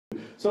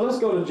So let's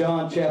go to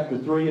John chapter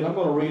 3, and I'm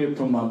going to read it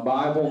from my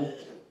Bible.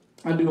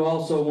 I do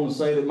also want to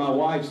say that my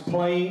wife's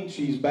plane,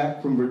 she's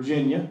back from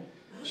Virginia.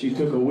 She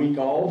took a week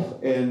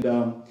off,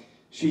 and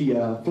she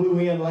flew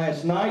in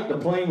last night. The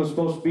plane was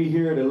supposed to be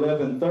here at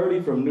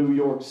 11:30 from New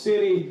York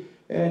City,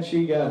 and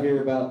she got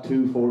here about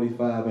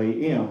 2:45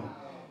 a.m.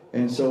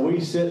 And so we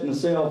sit in the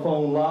cell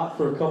phone lot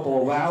for a couple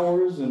of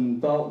hours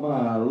and thought,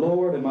 my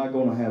Lord, am I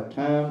going to have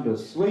time to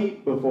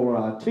sleep before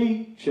I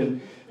teach? And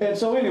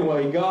so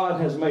anyway,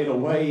 God has made a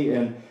way,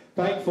 and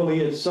thankfully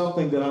it's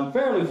something that I'm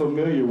fairly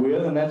familiar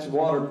with, and that's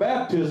water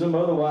baptism.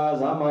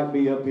 Otherwise, I might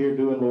be up here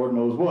doing Lord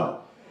knows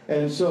what.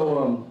 And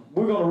so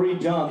we're going to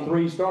read John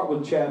 3, start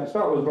with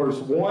verse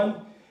 1.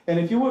 And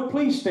if you would,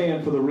 please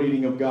stand for the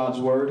reading of God's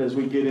Word as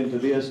we get into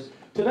this.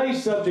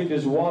 Today's subject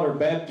is water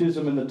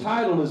baptism, and the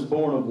title is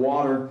Born of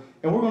Water,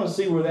 and we're going to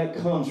see where that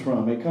comes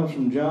from. It comes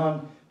from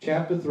John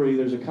chapter 3.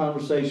 There's a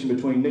conversation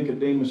between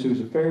Nicodemus,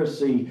 who's a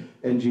Pharisee,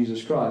 and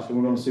Jesus Christ, and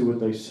we're going to see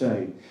what they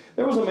say.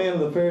 There was a man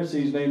of the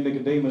Pharisees named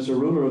Nicodemus, a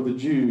ruler of the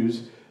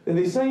Jews, and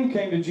the same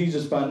came to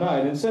Jesus by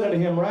night, and said unto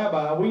him,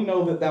 Rabbi, we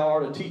know that thou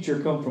art a teacher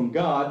come from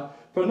God,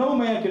 for no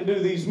man can do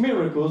these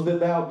miracles that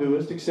thou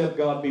doest, except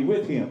God be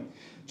with him.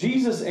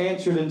 Jesus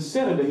answered and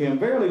said unto him,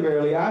 Verily,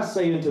 verily, I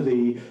say unto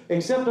thee,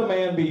 except a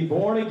man be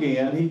born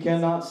again, he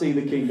cannot see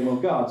the kingdom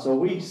of God. So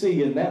we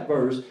see in that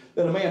verse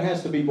that a man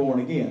has to be born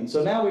again.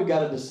 So now we've got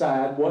to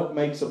decide what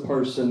makes a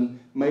person,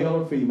 male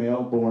or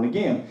female, born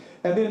again.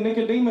 And then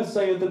Nicodemus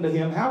saith unto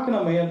him, How can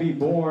a man be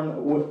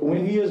born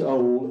when he is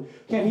old?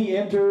 Can he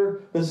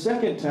enter the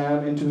second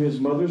time into his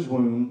mother's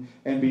womb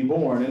and be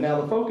born? And now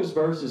the focus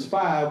verse is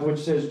 5, which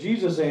says,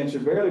 Jesus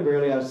answered, Verily,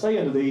 verily, I say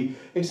unto thee,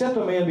 except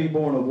a man be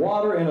born of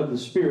water and of the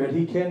Spirit,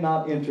 he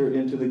cannot enter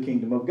into the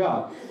kingdom of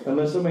God.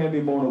 Unless a man be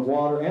born of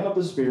water and of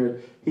the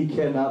Spirit, he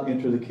cannot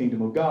enter the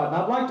kingdom of God. And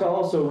I'd like to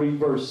also read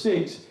verse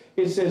 6.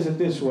 It says it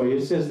this way.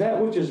 It says,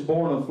 That which is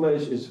born of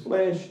flesh is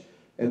flesh,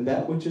 and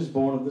that which is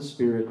born of the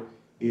Spirit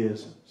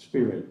is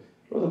spirit.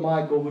 Brother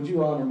Michael, would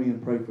you honor me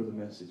and pray for the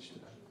message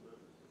today?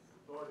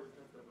 Lord, it's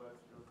just a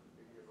blessing to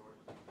be here, Lord.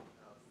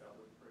 God,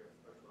 we pray a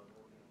special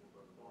anointing over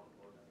Brother Mark,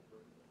 Lord, as we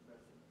bring this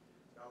message.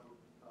 God, we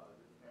just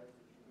ask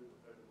that you do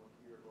with everyone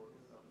here, Lord,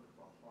 the something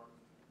of our hearts.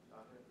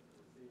 God, help us to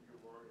receive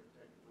your word and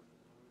take it with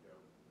us when we go.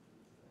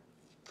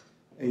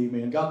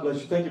 Amen. God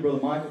bless you. Thank you, Brother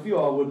Michael. If you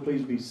all would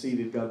please be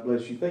seated. God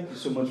bless you. Thank you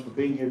so much for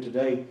being here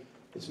today.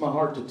 It's my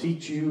heart to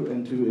teach you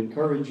and to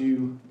encourage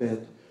you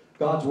that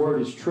God's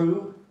Word is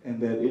true and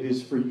that it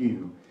is for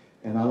you.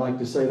 And I like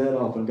to say that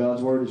often.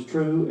 God's Word is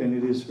true and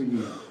it is for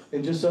you.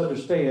 And just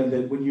understand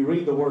that when you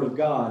read the Word of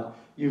God,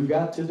 you've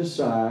got to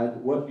decide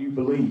what you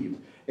believe.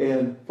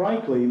 And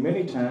frankly,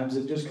 many times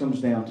it just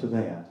comes down to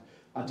that.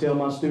 I tell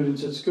my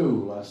students at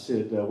school, I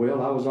said,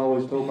 well, I was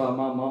always told by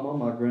my mama,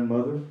 my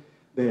grandmother,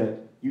 that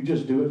you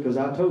just do it because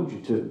I told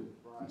you to.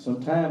 And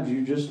sometimes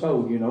you just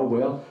told,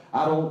 well,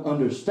 I don't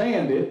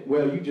understand it.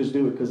 Well, you just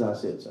do it because I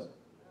said so.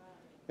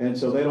 And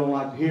so they don't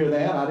like to hear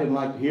that. I didn't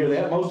like to hear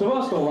that. Most of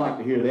us don't like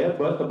to hear that.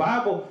 But the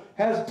Bible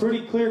has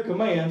pretty clear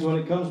commands when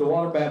it comes to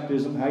water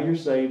baptism, how you're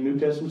saved, New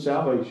Testament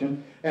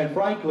salvation. And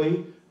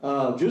frankly,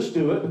 just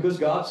do it because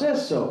God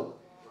says so.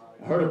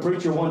 I heard a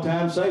preacher one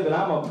time say that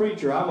I'm a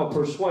preacher, I'm a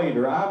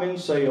persuader, I'm in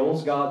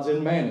sales, God's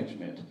in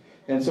management.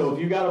 And so if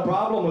you got a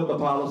problem with the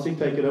policy,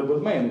 take it up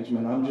with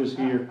management. I'm just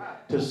here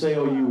to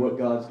sell you what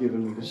God's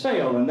given me to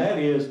sell. And that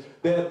is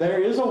that there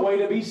is a way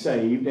to be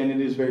saved, and it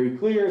is very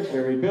clear, it's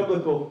very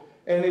biblical,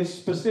 and it's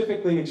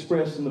specifically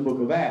expressed in the book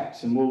of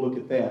Acts, and we'll look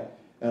at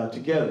that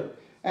together.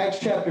 Acts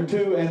chapter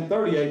 2 and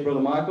 38, Brother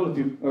Michael,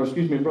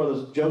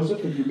 Brother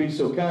Joseph, if you'd be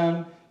so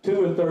kind.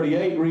 2 and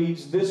 38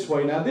 reads this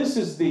way. Now, this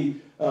is the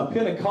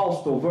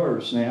Pentecostal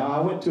verse. Now, I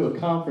went to a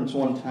conference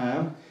one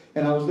time,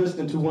 and I was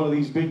listening to one of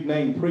these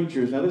big-name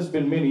preachers. Now, this has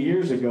been many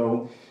years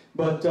ago,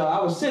 but I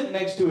was sitting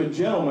next to a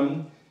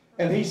gentleman,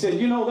 and he said,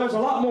 there's a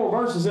lot more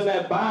verses in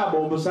that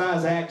Bible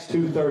besides Acts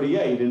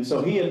 2:38, and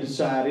so he had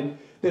decided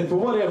that for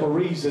whatever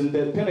reason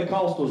that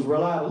Pentecostals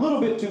relied a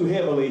little bit too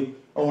heavily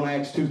on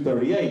Acts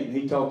 2:38. And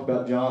he talked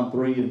about John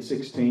 3 and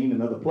 16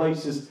 and other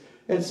places.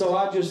 And so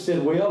I just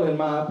said, well, in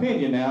my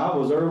opinion now, I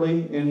was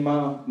early in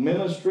my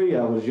ministry.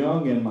 I was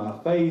young in my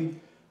faith.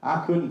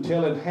 I couldn't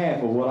tell him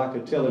half of what I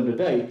could tell him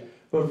today.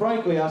 But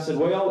frankly, I said,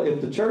 well,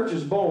 if the church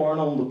is born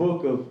on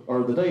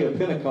the day of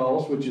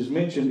Pentecost, which is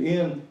mentioned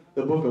in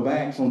the book of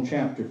Acts on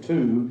chapter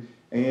 2,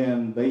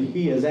 and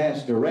he is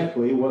asked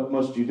directly, what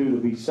must you do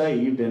to be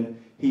saved? And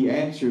he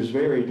answers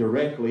very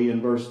directly in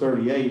verse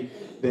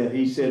 38 that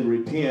he said,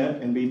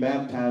 repent and be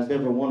baptized,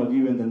 every one of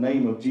you, in the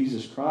name of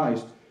Jesus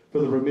Christ for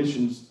the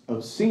remission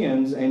of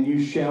sins, and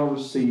you shall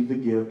receive the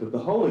gift of the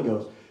Holy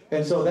Ghost.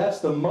 And so that's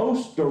the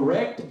most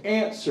direct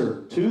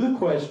answer to the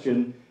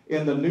question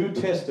in the New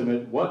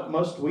Testament, what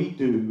must we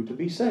do to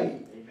be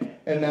saved? Amen.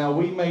 And now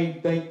we may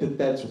think that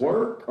that's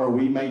work, or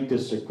we may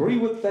disagree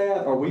with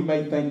that, or we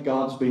may think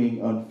God's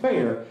being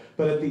unfair.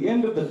 But at the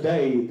end of the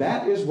day,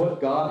 that is what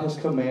God has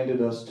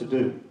commanded us to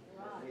do.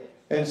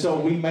 And so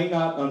we may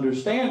not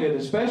understand it,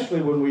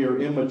 especially when we are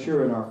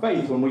immature in our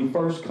faith, when we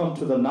first come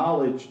to the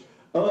knowledge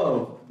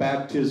of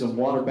baptism,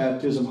 water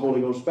baptism,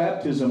 Holy Ghost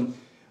baptism,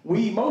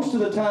 we most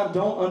of the time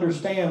don't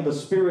understand the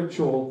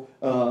spiritual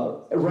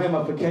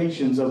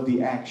ramifications of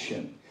the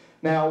action.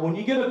 Now, when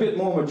you get a bit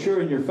more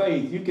mature in your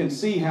faith, you can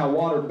see how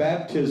water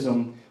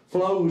baptism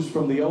flows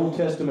from the Old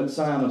Testament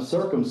sign of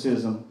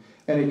circumcision,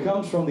 and it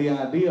comes from the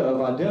idea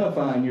of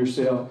identifying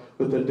yourself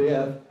with the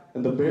death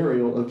and the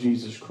burial of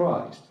Jesus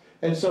Christ.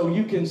 And so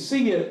you can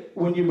see it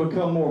when you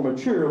become more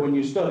mature, when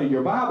you study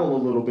your Bible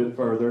a little bit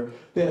further,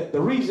 that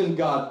the reason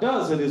God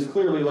does it is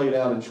clearly laid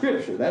out in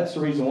Scripture. That's the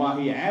reason why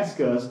He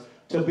asks us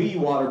to be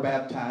water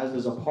baptized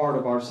as a part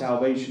of our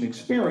salvation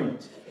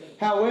experience.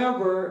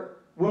 However,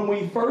 when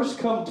we first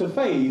come to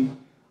faith,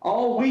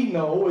 all we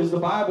know is the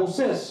Bible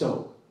says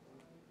so.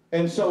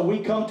 And so we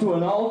come to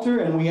an altar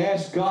and we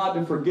ask God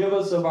to forgive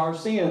us of our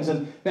sins.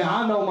 And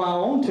now I know my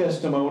own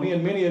testimony,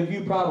 and many of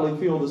you probably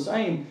feel the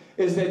same,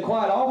 is that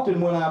quite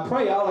often when I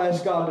pray, I'll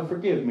ask God to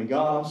forgive me.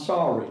 God, I'm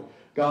sorry.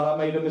 God, I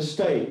made a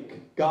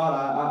mistake.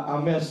 God, I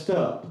messed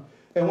up.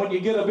 And when you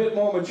get a bit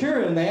more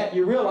mature in that,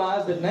 you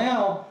realize that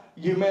now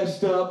you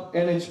messed up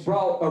and it's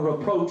brought a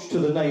reproach to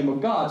the name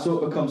of God, so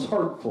it becomes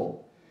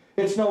hurtful.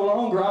 It's no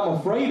longer I'm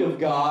afraid of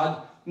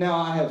God, now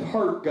I have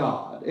hurt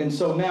God. And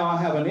so now I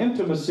have an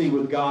intimacy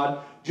with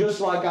God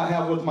just like I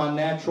have with my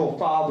natural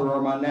father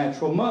or my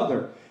natural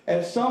mother.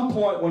 At some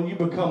point when you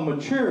become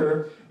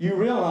mature, you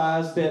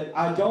realize that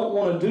I don't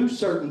want to do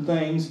certain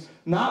things,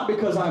 not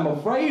because I'm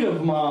afraid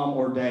of mom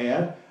or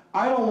dad.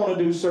 I don't want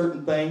to do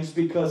certain things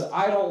because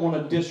I don't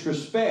want to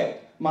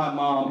disrespect my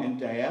mom and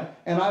dad,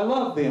 and I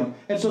love them.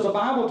 And so the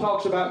Bible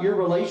talks about your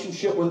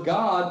relationship with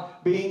God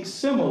being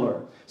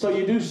similar. So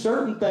you do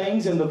certain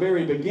things in the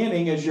very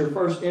beginning as you're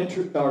first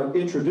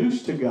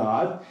introduced to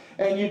God,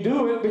 and you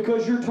do it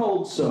because you're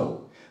told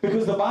so.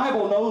 Because the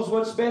Bible knows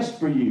what's best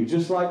for you.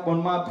 Just like when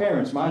my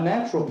parents, my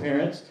natural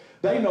parents,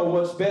 they know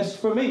what's best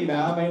for me.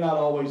 Now, I may not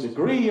always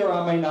agree or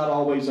I may not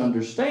always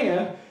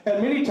understand,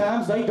 and many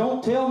times they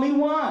don't tell me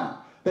why.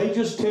 They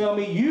just tell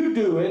me, you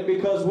do it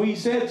because we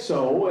said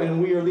so,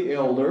 and we are the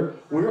elder,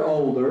 we're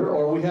older,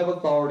 or we have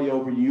authority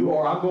over you,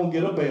 or I'm going to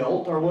get a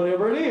belt, or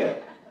whatever it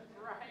is.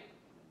 Right.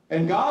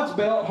 And God's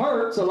belt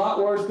hurts a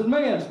lot worse than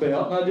man's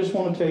belt, and I just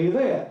want to tell you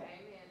that. Amen.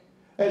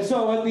 And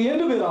so at the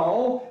end of it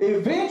all,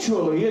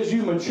 eventually, as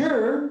you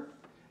mature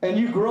and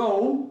you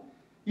grow,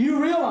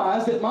 you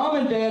realize that mom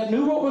and dad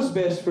knew what was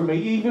best for me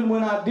even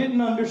when I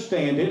didn't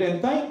understand it.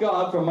 And thank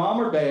God for mom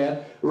or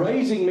dad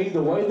raising me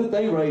the way that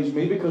they raised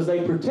me, because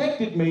they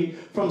protected me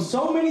from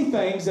so many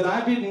things that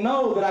I didn't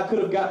know that I could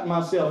have gotten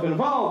myself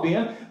involved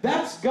in.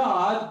 That's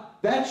God.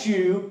 That's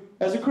you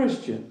as a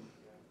Christian.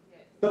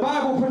 The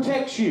Bible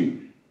protects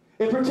you.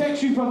 It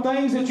protects you from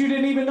things that you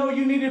didn't even know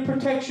you needed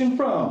protection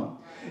from.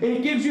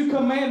 It gives you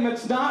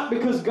commandments not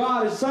because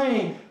God is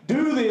saying,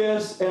 do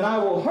this and I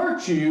will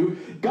hurt you.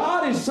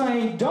 God is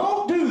saying,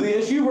 don't do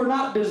this. You were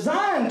not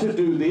designed to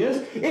do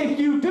this. If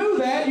you do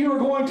that, you are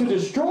going to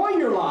destroy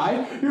your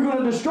life. You're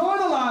going to destroy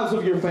the lives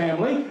of your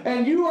family.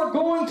 And you are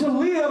going to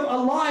live a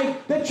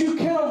life that you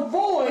can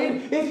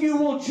avoid if you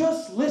will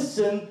just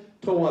listen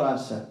to what I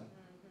say.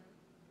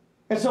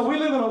 And so we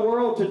live in a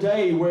world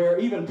today where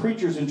even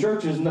preachers in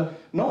churches,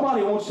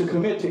 nobody wants to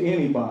commit to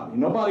anybody.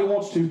 Nobody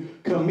wants to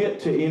commit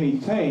to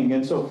anything.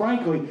 And so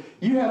frankly,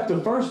 you have to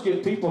first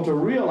get people to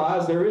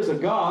realize there is a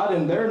God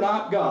and they're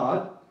not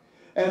God.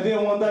 And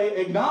then when they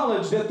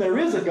acknowledge that there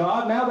is a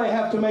God, now they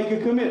have to make a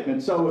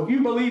commitment. So if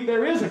you believe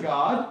there is a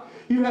God,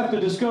 you have to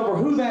discover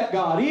who that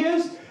God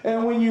is.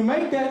 And when you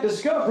make that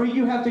discovery,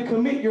 you have to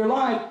commit your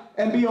life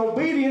and be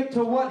obedient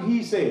to what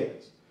He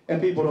says. And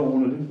people don't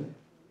want to do that.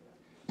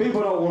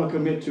 People don't want to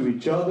commit to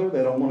each other.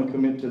 They don't want to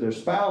commit to their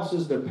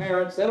spouses, their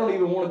parents. They don't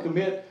even want to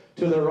commit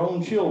to their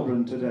own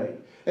children today.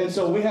 And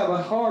so we have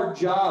a hard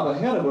job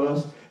ahead of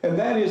us, and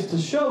that is to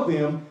show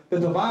them that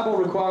the Bible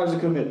requires a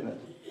commitment.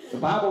 The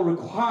Bible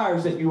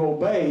requires that you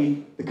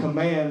obey the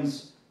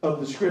commands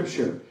of the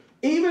Scripture.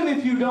 Even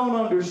if you don't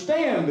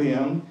understand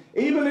them,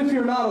 even if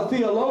you're not a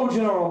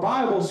theologian or a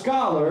Bible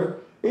scholar,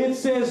 it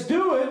says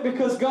do it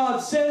because God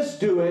says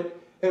do it.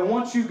 And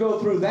once you go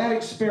through that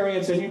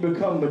experience and you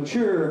become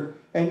mature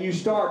and you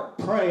start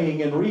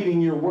praying and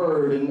reading your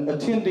word and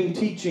attending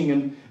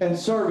teaching and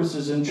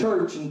services in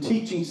church and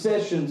teaching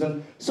sessions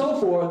and so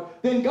forth,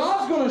 then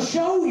God's going to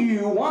show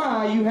you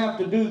why you have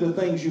to do the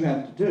things you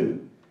have to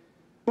do.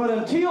 But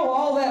until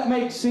all that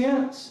makes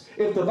sense,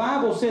 if the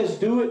Bible says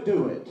do it,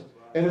 do it.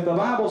 And if the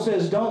Bible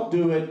says don't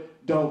do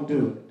it, don't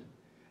do it.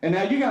 And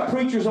now you got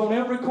preachers on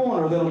every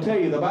corner that'll tell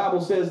you the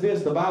Bible says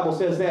this, the Bible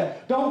says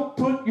that. Don't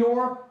put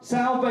your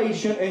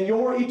salvation and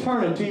your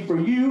eternity for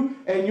you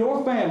and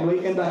your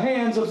family in the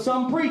hands of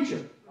some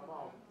preacher.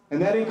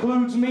 And that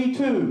includes me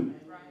too.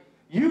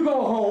 You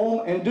go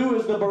home and do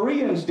as the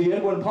Bereans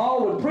did when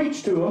Paul would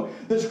preach to them.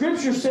 The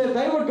Scripture said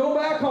they would go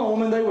back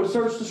home and they would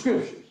search the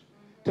Scriptures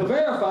to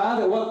verify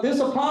that what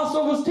this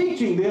apostle was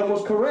teaching them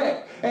was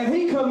correct. And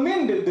he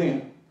commended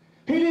them.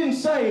 He didn't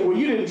say, well,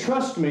 you didn't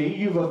trust me,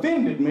 you've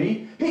offended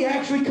me. He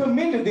actually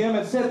commended them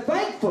and said,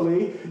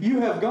 thankfully,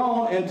 you have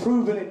gone and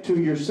proven it to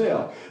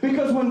yourself.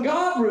 Because when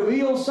God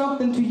reveals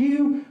something to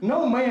you,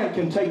 no man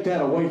can take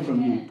that away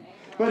from you.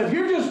 But if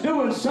you're just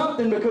doing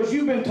something because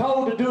you've been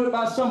told to do it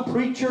by some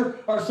preacher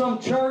or some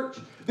church,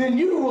 then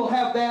you will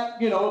have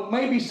that,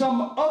 maybe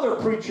some other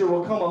preacher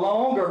will come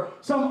along or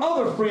some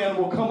other friend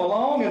will come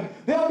along and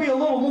they'll be a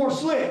little more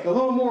slick, a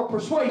little more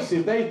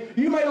persuasive.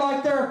 You may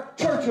like their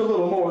church a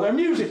little more. Their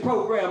music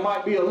program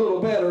might be a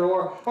little better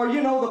or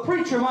the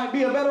preacher might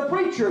be a better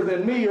preacher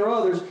than me or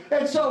others.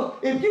 And so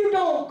if you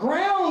don't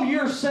ground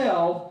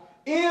yourself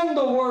in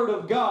the Word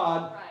of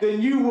God,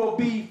 then you will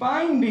be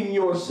finding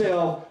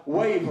yourself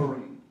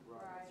wavering.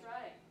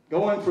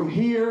 Going from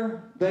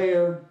here,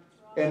 there,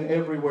 and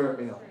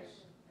everywhere else.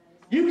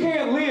 You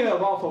can't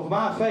live off of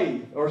my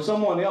faith or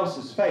someone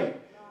else's faith.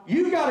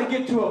 You've got to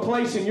get to a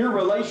place in your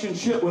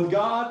relationship with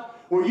God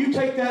where you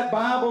take that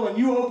Bible and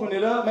you open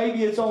it up.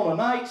 Maybe it's on a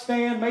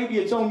nightstand. Maybe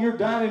it's on your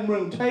dining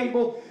room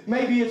table.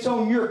 Maybe it's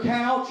on your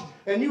couch.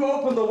 And you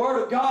open the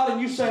Word of God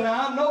and you say,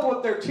 now I know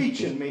what they're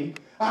teaching me.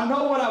 I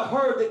know what I've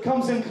heard that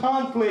comes in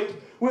conflict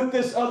with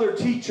this other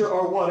teacher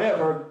or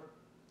whatever.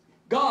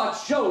 God,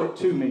 show it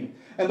to me.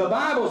 And the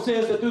Bible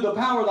says that through the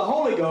power of the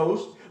Holy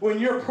Ghost, when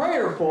you're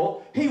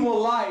prayerful, He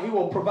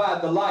will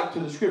provide the light to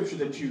the Scripture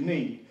that you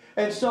need.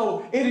 And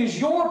so it is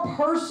your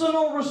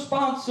personal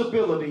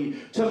responsibility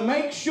to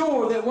make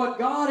sure that what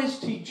God is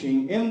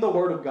teaching in the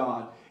Word of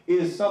God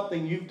is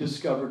something you've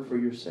discovered for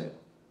yourself.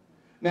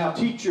 Now,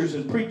 teachers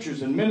and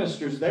preachers and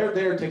ministers, they're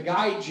there to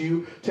guide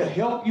you, to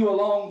help you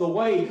along the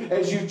way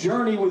as you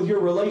journey with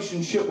your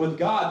relationship with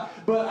God.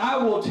 But I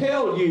will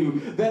tell you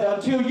that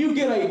until you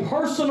get a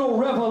personal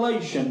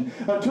revelation,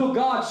 until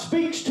God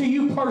speaks to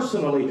you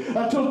personally,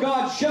 until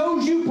God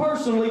shows you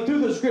personally through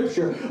the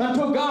Scripture,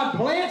 until God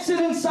plants it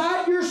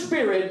inside your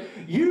spirit,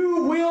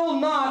 you will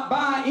not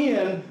buy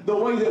in the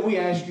way that we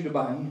ask you to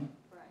buy in.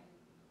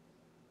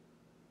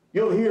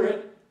 You'll hear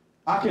it.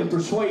 I can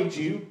persuade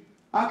you.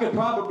 I could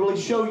probably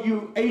show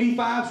you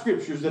 85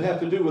 scriptures that have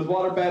to do with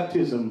water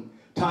baptism,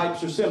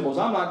 types or symbols.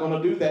 I'm not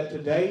going to do that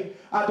today.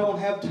 I don't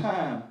have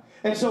time.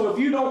 And so if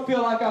you don't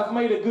feel like I've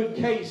made a good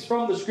case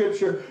from the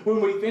Scripture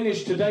when we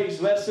finish today's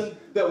lesson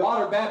that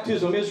water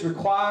baptism is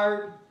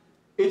required,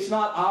 it's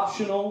not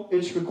optional,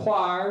 it's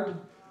required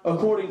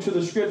according to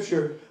the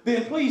Scripture,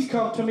 then please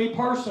come to me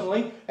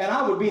personally, and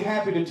I would be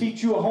happy to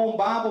teach you a home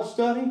Bible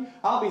study.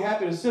 I'll be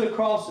happy to sit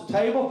across the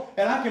table,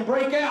 and I can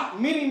break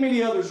out many,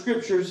 many other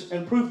scriptures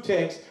and proof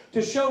texts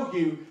to show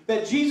you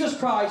that Jesus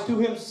Christ, who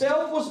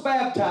Himself was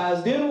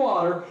baptized in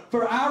water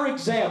for our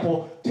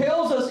example,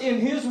 tells us in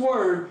His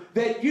Word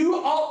that you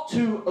ought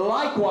to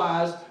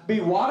likewise be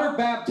water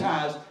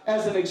baptized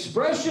as an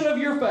expression of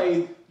your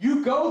faith.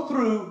 You go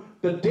through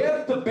the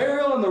death, the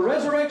burial, and the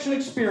resurrection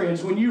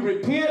experience. When you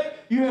repent,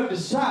 you have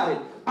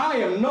decided, I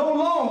am no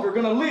longer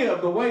going to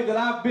live the way that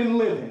I've been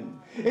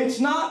living. It's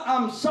not,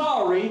 I'm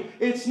sorry.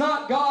 It's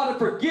not, God,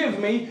 forgive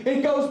me.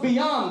 It goes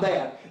beyond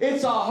that.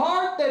 It's a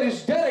heart that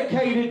is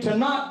dedicated to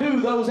not do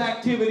those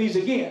activities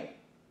again.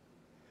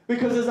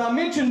 Because as I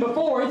mentioned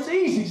before, it's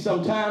easy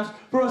sometimes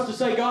for us to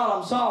say, God,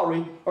 I'm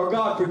sorry, or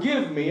God,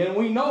 forgive me. And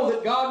we know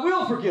that God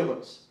will forgive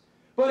us.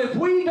 But if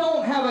we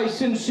don't have a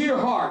sincere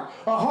heart,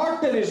 a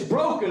heart that is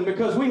broken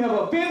because we have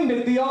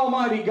offended the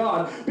Almighty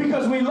God,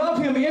 because we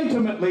love Him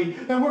intimately,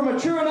 and we're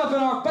mature enough in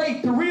our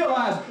faith to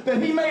realize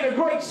that He made a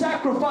great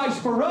sacrifice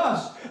for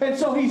us, and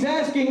so He's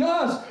asking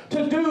us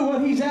to do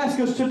what He's asked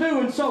us to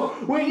do. And so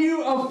when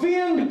you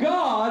offend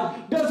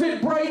God, does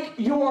it break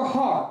your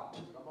heart?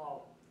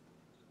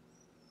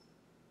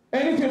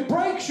 And if it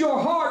breaks your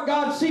heart,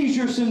 God sees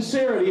your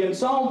sincerity. In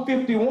Psalm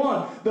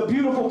 51, the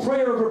beautiful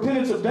prayer of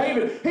repentance of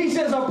David, he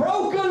says, a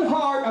broken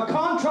heart, a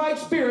contrite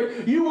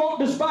spirit, you won't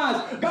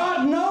despise.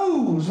 God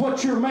knows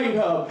what you're made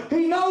of.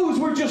 He knows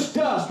we're just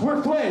dust,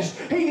 we're flesh.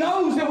 He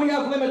knows that we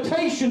have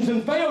limitations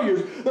and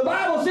failures. The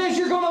Bible says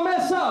you're going to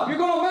mess up, you're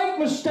going to make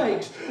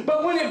mistakes.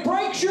 But when it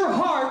breaks your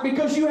heart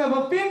because you have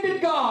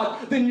offended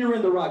God, then you're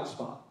in the right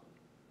spot.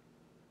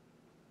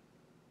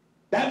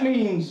 That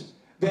means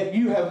that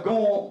you have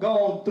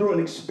gone through an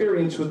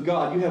experience with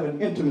God. You have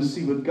an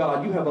intimacy with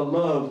God. You have a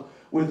love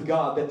with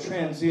God that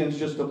transcends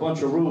just a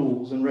bunch of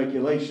rules and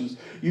regulations.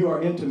 You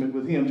are intimate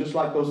with Him, just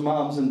like those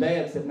moms and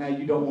dads that now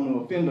you don't want to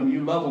offend them.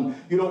 You love them.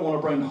 You don't want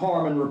to bring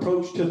harm and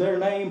reproach to their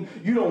name.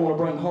 You don't want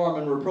to bring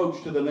harm and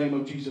reproach to the name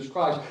of Jesus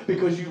Christ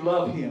because you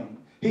love Him.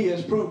 He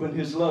has proven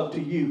His love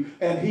to you,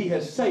 and He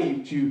has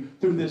saved you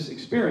through this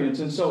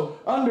experience. And so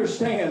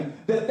understand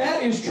that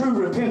that is true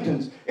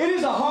repentance. It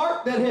is a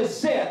heart that has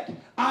said,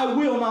 I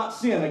will not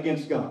sin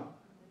against God.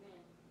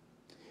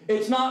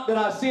 It's not that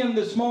I sinned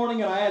this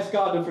morning and I ask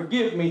God to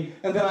forgive me,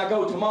 and then I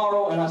go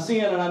tomorrow and I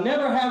sin, and I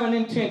never have an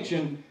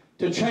intention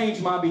to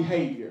change my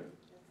behavior.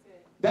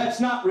 That's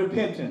not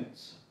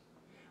repentance.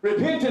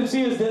 Repentance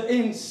is that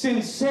in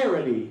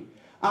sincerity,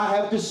 I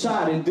have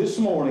decided this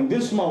morning,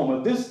 this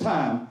moment, this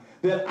time,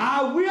 that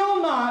I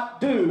will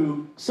not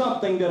do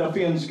something that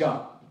offends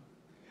God.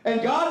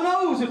 And God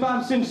knows if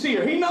I'm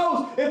sincere. He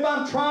knows if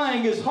I'm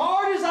trying as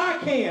hard as I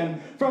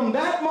can from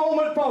that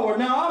moment forward.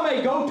 Now, I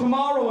may go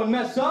tomorrow and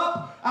mess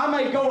up. I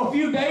may go a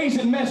few days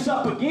and mess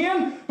up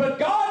again. But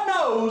God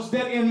knows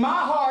that in my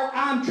heart,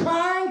 I'm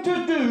trying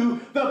to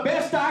do the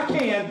best I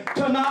can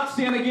to not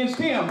sin against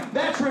Him.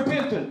 That's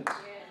repentance.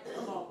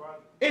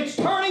 It's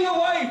turning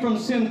away from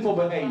sinful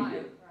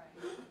behavior.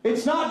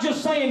 It's not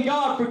just saying,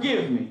 God,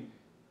 forgive me.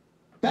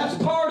 That's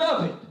part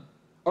of it.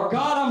 Or,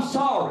 God, I'm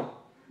sorry.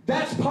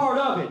 That's part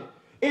of it.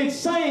 It's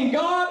saying,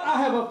 God,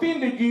 I have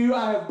offended you,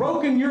 I have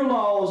broken your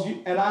laws,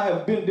 and I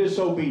have been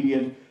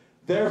disobedient.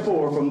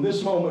 Therefore, from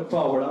this moment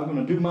forward, I'm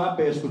going to do my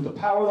best with the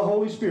power of the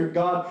Holy Spirit.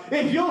 God,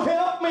 if you'll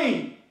help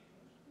me,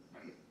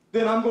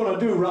 then I'm going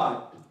to do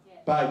right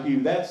by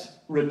you. That's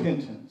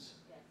repentance.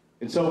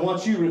 And so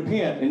once you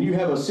repent and you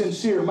have a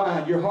sincere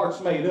mind, your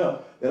heart's made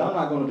up that I'm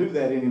not going to do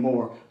that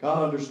anymore.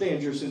 God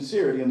understands your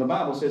sincerity, and the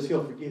Bible says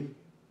He'll forgive you.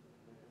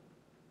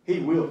 He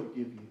will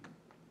forgive you.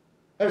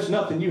 There's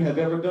nothing you have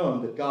ever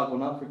done that God will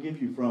not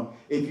forgive you from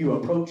if you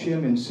approach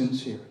Him in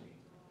sincerity.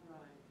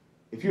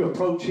 If you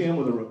approach Him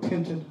with a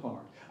repentant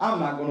heart.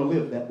 I'm not going to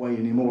live that way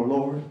anymore,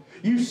 Lord.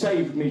 You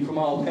saved me from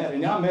all that,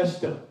 and I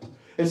messed up.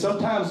 And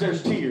sometimes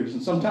there's tears,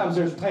 and sometimes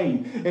there's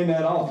pain in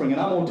that offering. And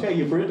I'm going to tell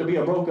you, for it to be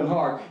a broken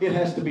heart, it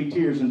has to be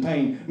tears and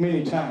pain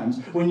many times.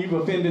 When you've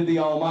offended the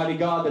Almighty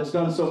God that's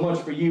done so much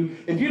for you,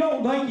 if you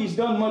don't think He's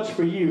done much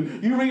for you,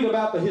 you read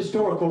about the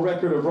historical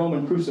record of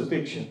Roman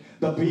crucifixion,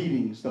 the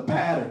beatings, the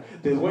batter,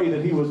 the way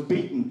that He was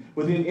beaten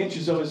within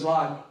inches of His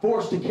life,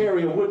 forced to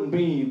carry a wooden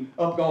beam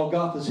up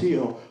Golgotha's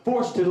hill,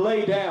 forced to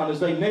lay down as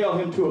they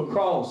nailed Him to a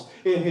cross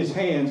in His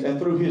hands and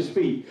through His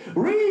feet.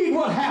 Read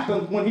what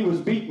happened when He was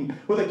beaten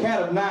with a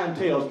cat of nine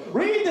tails.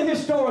 Read the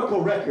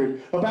historical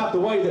record about the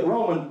way that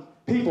Roman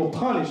people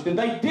punished, and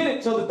they did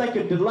it so that they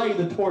could delay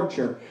the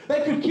torture.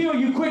 They could kill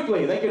you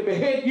quickly. They could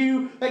behead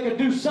you. They could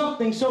do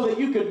something so that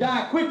you could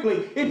die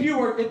quickly.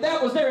 If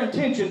that was their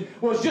intention,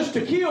 was just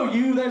to kill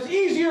you, there's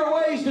easier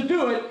ways to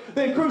do it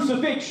than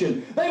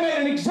crucifixion. They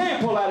made an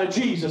example out of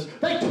Jesus.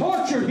 They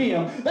tortured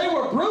Him. They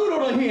were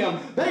brutal to Him.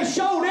 They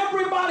showed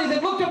everybody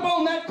that looked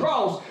upon that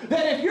cross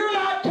that if you're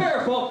not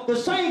careful, the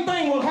same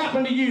thing will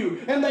happen to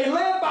you. And they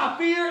led by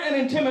fear and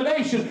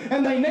intimidation.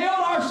 And they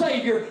nailed our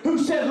Savior, who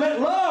said, let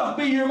love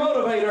be your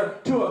motivator,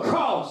 to a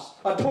cross,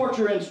 a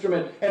torture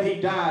instrument, and He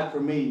died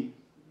for me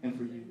and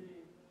for you.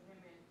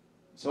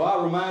 So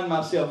I remind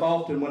myself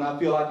often when I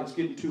feel like it's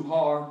getting too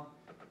hard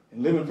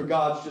and living for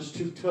God's just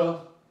too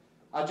tough,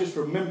 I just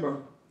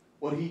remember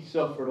what He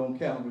suffered on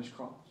Calvary's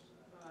cross.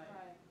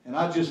 And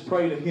I just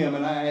pray to Him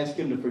and I ask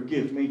Him to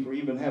forgive me for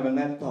even having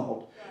that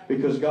thought.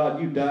 Because God,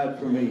 you died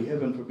for me.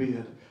 Heaven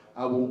forbid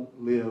I won't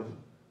live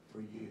for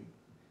you.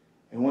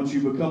 And once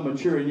you become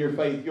mature in your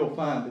faith, you'll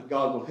find that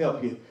God will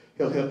help you.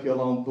 He'll help you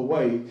along the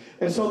way.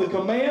 And so the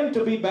command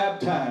to be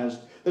baptized,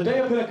 the day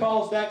of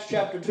Pentecost, Acts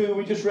chapter 2,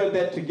 we just read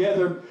that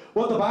together.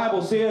 What the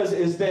Bible says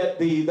is that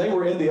they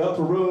were in the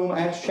upper room,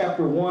 Acts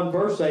chapter 1,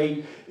 verse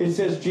 8. It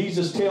says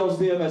Jesus tells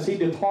them as He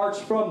departs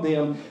from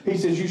them, He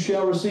says, you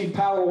shall receive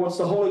power once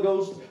the Holy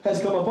Ghost has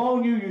come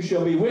upon you. You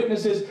shall be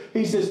witnesses.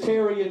 He says,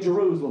 tarry in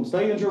Jerusalem.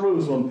 Stay in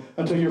Jerusalem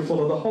until you're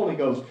full of the Holy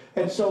Ghost.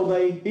 And so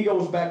He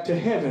goes back to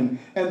heaven.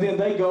 And then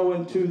they go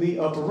into the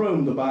upper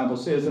room, the Bible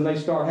says, and they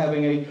start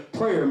having a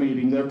prayer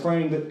meeting. They're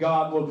praying that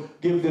God will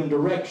give them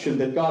direction,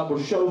 that God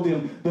will show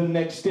them the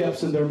next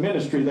steps in their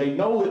ministry. They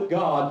know that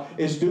God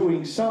is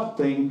doing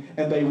something,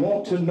 and they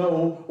want to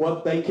know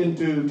what they can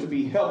do to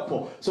be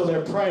helpful. So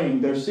they're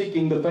praying. They're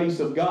seeking the face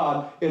of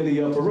God in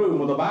the upper room.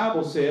 Well, the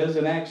Bible says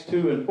in Acts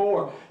 2 and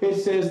 4, it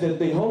says that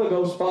the Holy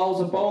Ghost falls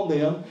upon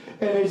them,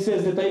 and it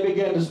says that they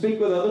began to speak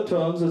with other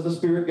tongues as the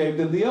Spirit gave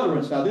them the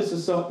utterance. Now, this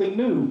is something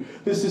new.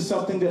 This is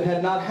something that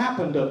had not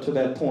happened up to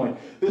that point.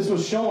 This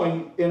was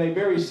showing in a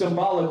very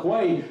symbolic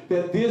way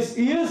that this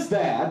is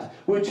that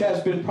which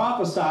has been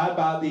prophesied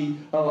by the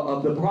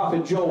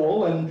prophet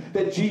Joel, and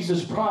that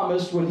Jesus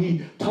promised when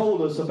He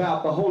told us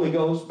about the Holy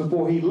Ghost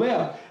before He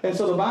left. And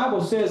so the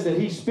Bible says that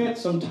He spent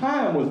some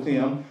time with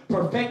them,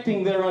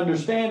 perfecting their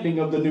understanding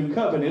of the new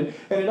covenant.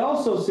 And it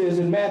also says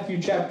in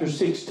Matthew chapter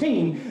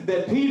 16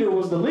 that Peter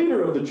was the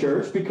leader of the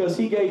church because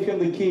he gave him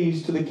the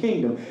keys to the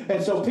kingdom.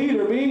 And so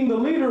Peter, being the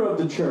leader of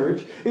the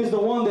church, is the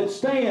one that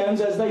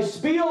stands as they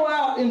spill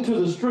out into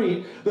the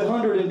street, the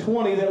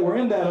 120 that were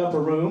in that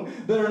upper room,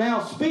 that are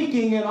now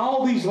speaking in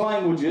all these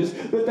languages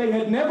that they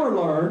had never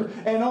learned.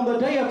 And on the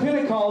day of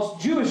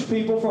Pentecost, Jewish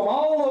people from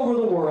all over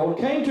the world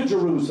came to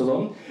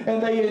Jerusalem,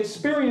 and they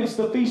experienced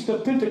the Feast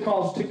of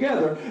Pentecost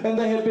together, and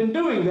they had been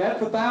doing that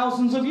for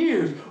thousands of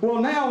years.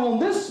 Well, now on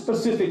this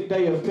specific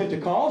day of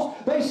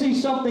Pentecost, they see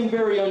something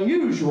very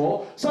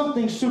unusual,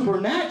 something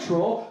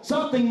supernatural,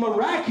 something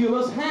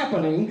miraculous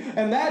happening,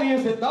 and that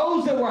is that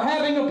those that were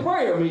having a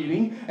prayer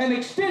meeting, an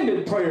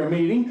extended prayer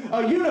meeting,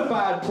 a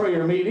unified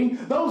prayer meeting,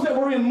 those that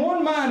were in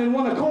one mind and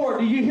one accord,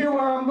 do you hear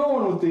where I'm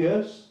going with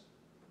this?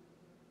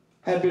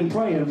 Had been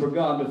praying for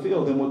God to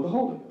fill them with the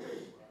Holy Ghost,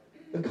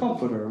 the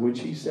Comforter, which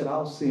He said,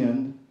 I'll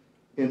send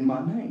in my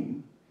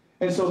name.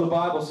 And so the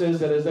Bible says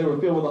that as they were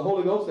filled with the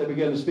Holy Ghost, they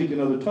began to speak in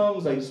other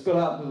tongues. They spill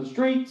out into the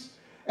streets.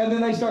 And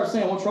then they start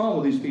saying, what's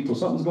wrong with these people?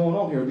 Something's going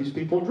on here. These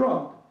people are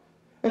drunk.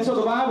 And so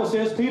the Bible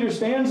says Peter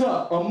stands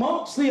up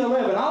amongst the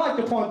 11. I like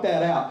to point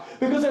that out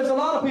because there's a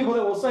lot of people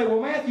that will say, well,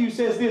 Matthew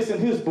says this in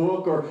his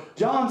book, or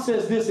John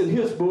says this in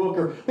his book,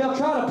 or they'll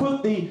try to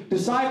put the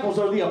disciples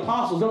or the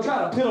apostles, they'll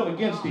try to pit them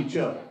against each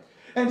other.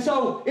 And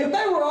so if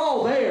they were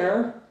all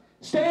there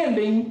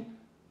standing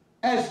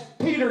as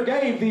Peter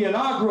gave the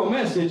inaugural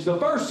message, the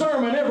first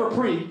sermon ever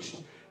preached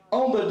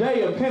on the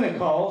day of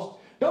Pentecost,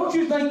 don't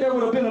you think there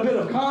would have been a bit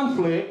of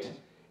conflict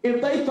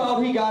if they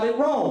thought he got it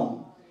wrong?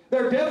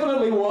 There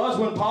definitely was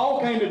when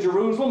Paul came to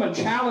Jerusalem and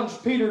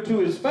challenged Peter to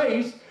his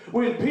face,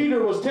 when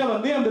Peter was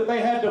telling them that they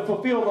had to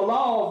fulfill the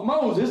law of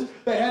Moses,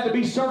 they had to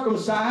be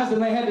circumcised,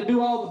 and they had to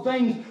do all the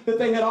things that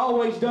they had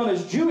always done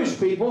as Jewish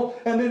people.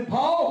 And then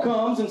Paul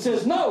comes and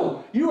says,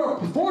 no, you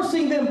are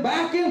forcing them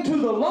back into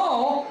the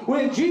law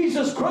when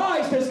Jesus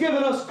Christ has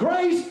given us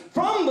grace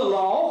from the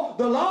law.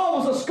 The law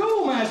was a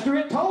schoolmaster.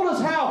 It told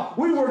us how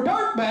we were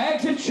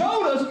dirtbags. It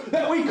showed us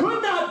that we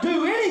could not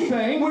do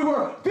anything. We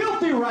were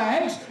filthy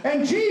rags,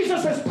 and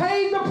Jesus has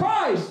paid the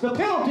price, the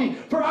penalty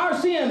for our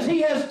sins.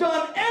 He has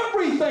done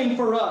everything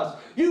for us.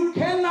 You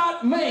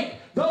cannot make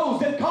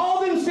those that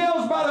call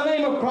themselves by the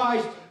name of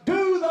Christ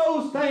do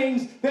those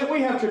things that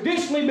we have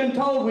traditionally been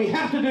told we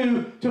have to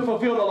do to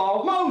fulfill the law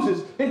of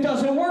Moses. It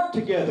doesn't work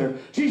together.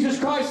 Jesus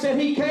Christ said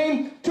he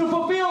came to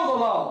fulfill the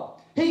law.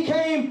 He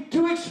came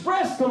to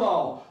express the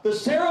law. The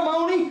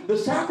ceremony, the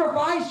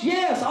sacrifice,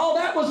 yes, all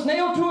that was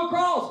nailed to a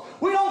cross.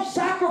 We don't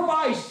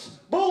sacrifice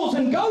bulls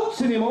and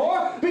goats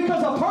anymore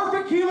because a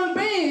perfect human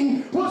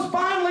being was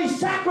finally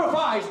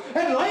sacrificed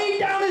and laid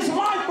down his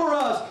life for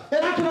us.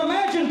 And I can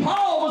imagine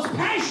Paul was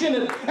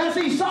passionate as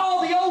he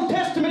saw the Old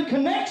Testament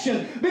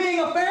connection, being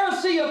a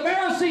Pharisee of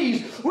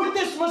Pharisees, with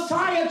this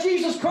Messiah,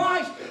 Jesus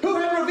Christ, who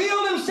had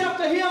revealed himself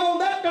to him on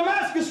that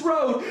Damascus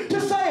road, to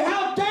say,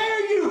 how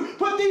dare you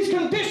put these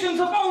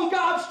conditions upon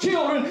God's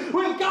children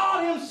when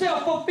God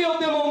himself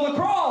fulfilled them on the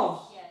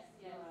cross.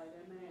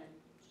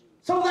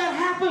 So that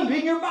happened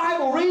in your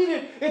Bible. Read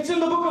it. It's in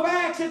the book of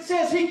Acts. It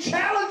says he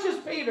challenges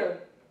Peter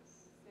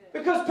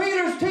because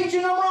Peter's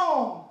teaching them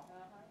wrong.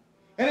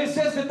 And it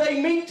says that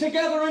they meet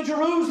together in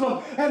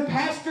Jerusalem, and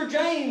Pastor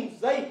James,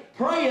 they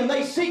pray and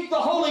they seek the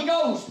Holy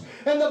Ghost.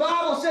 And the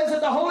Bible says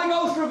that the Holy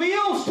Ghost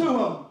reveals to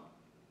them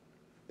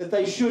that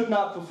they should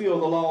not fulfill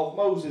the law of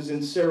Moses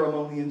in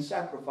ceremony and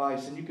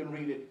sacrifice. And you can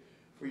read it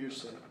for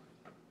yourself.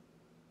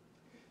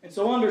 And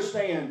so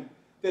understand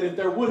that if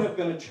there would have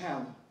been a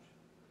challenge,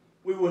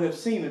 we would have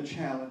seen a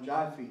challenge,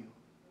 I feel,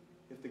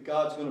 if that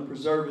God's going to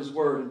preserve his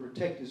word and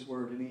protect his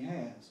word, and he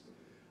has,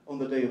 on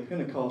the day of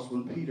Pentecost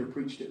when Peter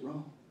preached it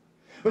wrong.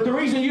 But the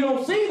reason you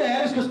don't see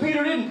that is because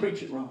Peter didn't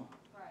preach it wrong.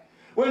 Right.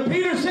 When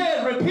Peter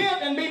said,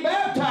 repent and be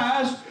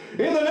baptized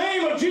in the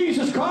name of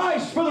Jesus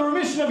Christ for the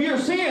remission of your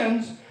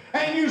sins,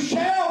 and you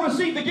shall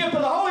receive the gift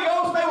of the Holy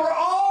Ghost, they were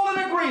all in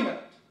agreement.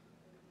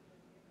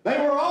 They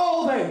were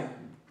all there.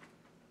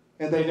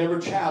 And they never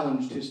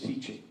challenged his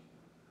teaching.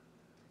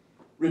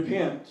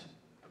 Repent,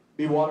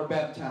 be water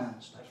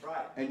baptized, that's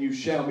right, and you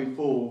shall be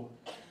full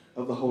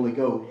of the Holy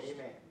Ghost.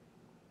 Amen.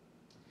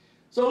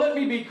 So let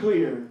me be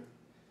clear.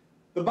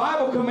 The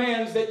Bible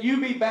commands that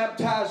you be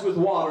baptized with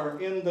water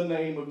in the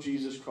name of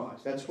Jesus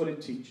Christ. That's what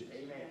it teaches.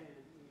 Amen.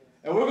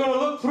 And we're going to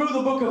look through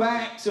the book of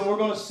Acts, and we're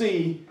going to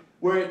see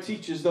where it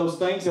teaches those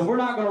things. And we're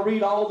not going to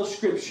read all the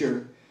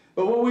scripture.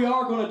 But what we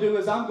are going to do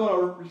is I'm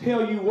going to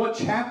tell you what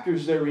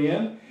chapters they're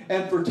in.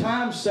 And for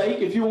time's sake,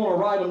 if you want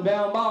to write them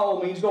down, by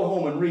all means, go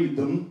home and read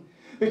them.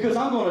 Because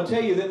I'm going to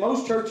tell you that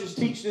most churches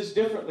teach this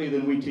differently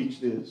than we teach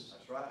this.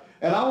 That's right.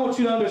 And I want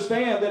you to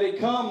understand that it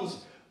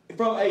comes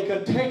from a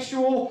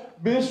contextual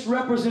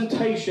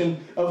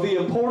misrepresentation of the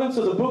importance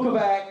of the book of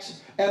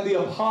Acts and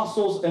the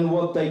apostles and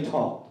what they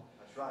taught.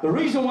 That's right. The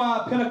reason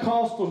why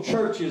Pentecostal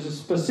churches,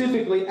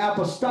 specifically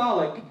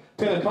apostolic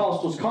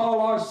Pentecostals,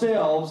 call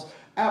ourselves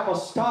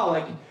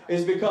apostolic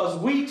is because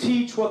we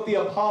teach what the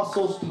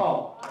apostles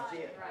taught.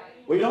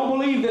 We don't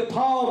believe that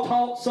Paul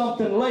taught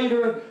something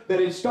later, that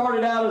it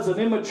started out as an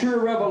immature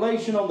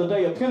revelation on the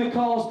day of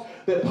Pentecost,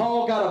 that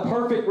Paul got a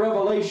perfect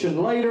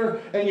revelation later,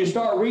 and you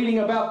start reading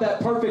about that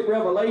perfect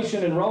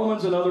revelation in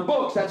Romans and other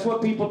books. That's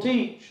what people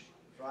teach.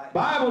 Right.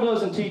 Bible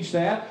doesn't teach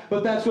that,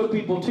 but that's what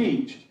people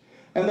teach.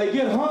 And they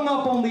get hung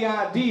up on the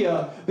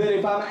idea that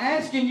if I'm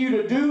asking you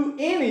to do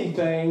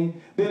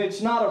anything, then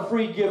it's not a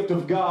free gift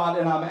of God,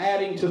 and I'm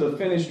adding to the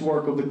finished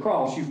work of the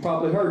cross. You've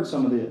probably heard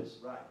some of this.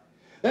 Right.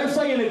 They're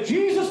saying, if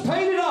Jesus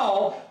paid it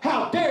all,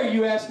 how dare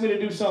you ask me to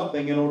do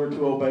something in order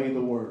to obey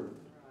the word?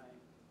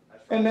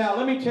 Right. And now,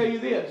 let me tell you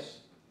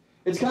this.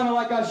 It's kind of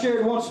like I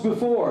shared once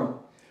before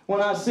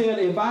when I said,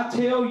 if I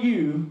tell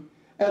you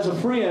as a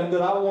friend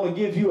that I want to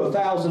give you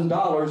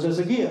 $1,000 as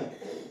a gift.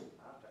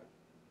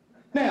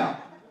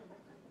 Now,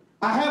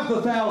 I have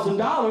the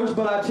 $1,000,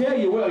 but I tell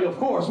you, well, of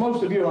course,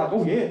 most of you are like,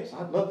 oh, yes,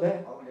 I'd love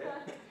that. Oh,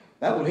 yeah.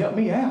 That would help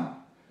me out.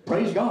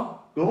 Praise God.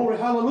 Glory,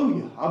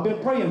 hallelujah. I've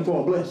been praying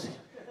for a blessing.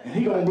 And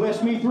He's going to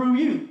bless me through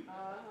you.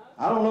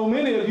 I don't know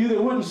many of you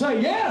that wouldn't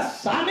say,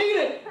 yes, I need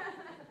it,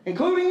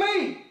 including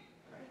me.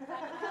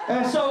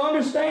 And so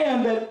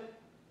understand that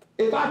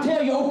if I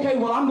tell you, okay,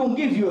 well, I'm going to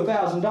give you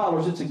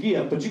 $1,000, it's a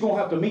gift, but you're going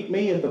to have to meet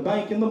me at the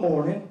bank in the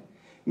morning,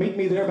 meet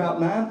me there about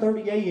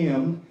 9:30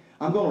 a.m.,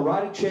 I'm going to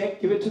write a check,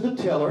 give it to the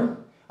teller,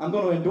 I'm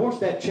going to endorse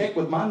that check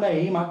with my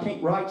name. I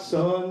can't write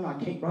son, I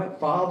can't write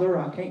father,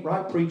 I can't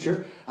write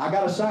preacher. I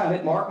got to sign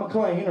it, Mark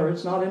McClain, or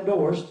it's not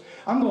endorsed.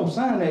 I'm going to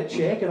sign that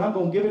check and I'm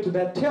going to give it to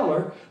that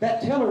teller.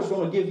 That teller's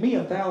going to give me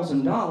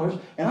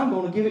 $1,000 and I'm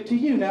going to give it to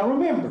you. Now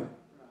remember,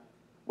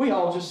 we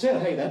all just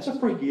said, hey, that's a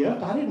free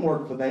gift. I didn't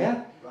work for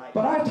that. Right.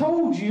 But I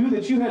told you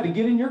that you had to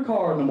get in your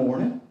car in the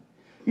morning.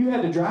 You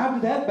had to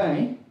drive to that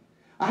bank.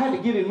 I had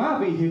to get in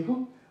my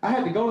vehicle. I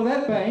had to go to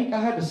that bank. I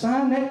had to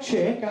sign that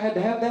check. I had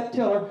to have that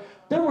teller.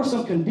 There were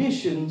some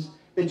conditions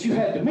that you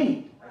had to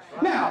meet.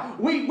 Right. Now,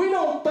 we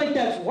don't think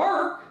that's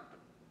work.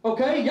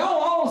 Okay? Y'all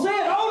all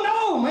said, oh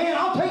no, man,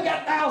 I'll take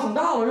that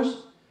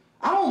 $1,000.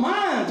 I don't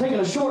mind taking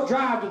a short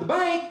drive to the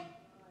bank.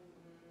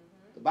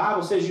 The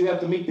Bible says you have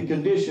to meet the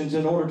conditions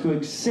in order to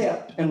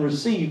accept and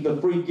receive the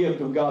free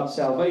gift of God's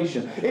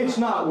salvation. It's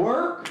not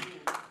work.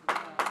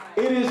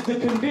 It is the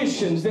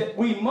conditions that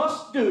we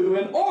must do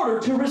in order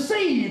to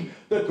receive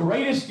the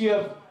greatest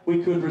gift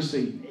we could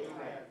receive.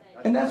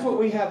 And that's what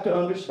we have to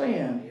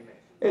understand,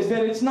 is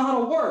that it's not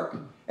a work.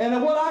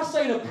 And what I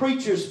say to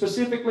preachers,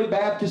 specifically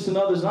Baptists and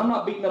others, and I'm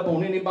not beating up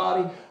on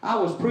anybody, I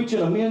was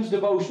preaching a men's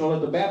devotional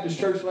at the Baptist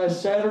church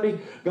last Saturday.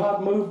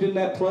 God moved in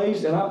that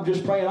place, and I'm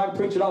just praying I can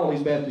preach at all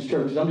these Baptist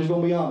churches. I'm just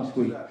going to be honest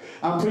with you.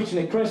 I'm preaching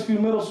at Crestview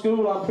Middle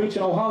School. I'm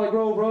preaching on Holly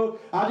Grove Road.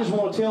 I just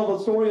want to tell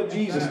the story of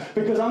Jesus,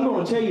 because I'm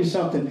going to tell you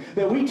something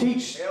that we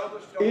teach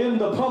in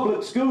the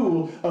public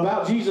school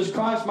about Jesus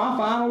Christ. My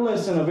final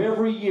lesson of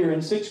every year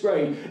in 6th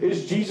grade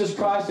is Jesus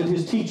Christ and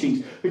His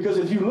teachings. Because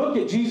if you look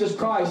at Jesus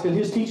Christ and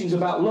His teachings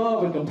about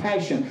love and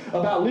compassion,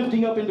 about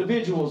lifting up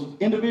individuals,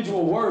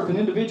 individual worth and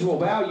individual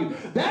value,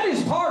 that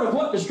is part of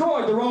what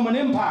destroyed the Roman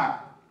Empire.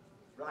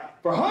 Right.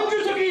 For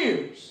hundreds of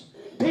years,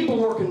 people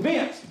were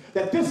convinced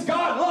that this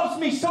God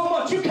loves me so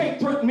much, you can't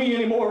threaten me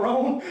anymore,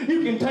 Rome.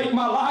 You can take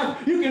my life.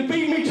 You can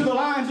feed me to the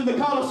lions in the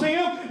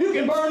Colosseum. You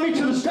can burn me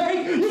to the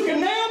stake. You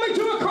can nail me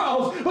to a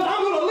cross. But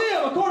I'm going to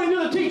live according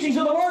to the teachings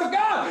of the Word of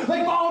God.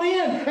 They bought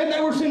in, and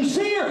they were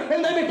sincere,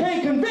 and they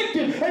became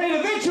convicted, and it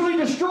eventually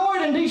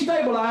destroyed and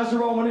destabilized the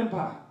Roman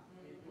Empire.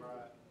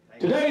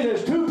 Today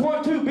there's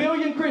 2.2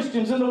 billion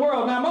Christians in the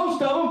world. Now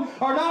most of them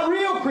are not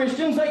real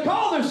Christians. They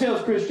call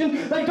themselves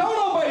Christians. They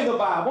don't obey the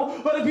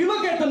Bible. But if you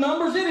look at the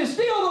numbers, it is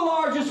still the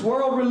largest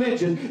world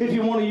religion, if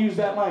you want to use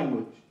that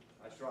language.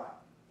 That's right.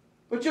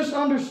 But just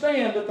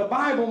understand that the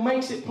Bible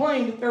makes it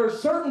plain that there are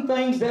certain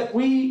things that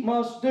we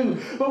must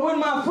do. But when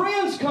my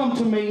friends come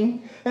to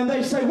me and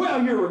they say,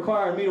 well, you're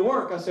requiring me to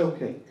work, I say,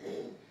 okay,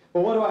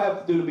 well, what do I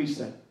have to do to be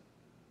saved?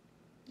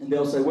 And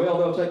they'll say, well,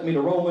 they'll take me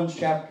to Romans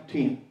chapter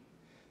 10.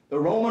 The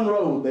Roman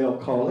road, they'll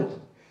call it.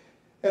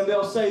 And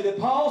they'll say that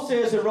Paul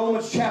says in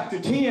Romans chapter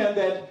 10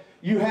 that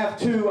you have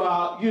to,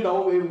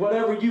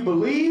 whatever you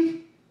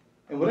believe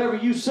and whatever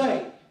you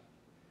say.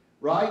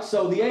 Right?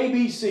 So the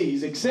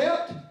ABCs,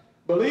 accept,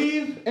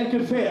 believe, and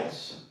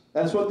confess.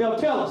 That's what they'll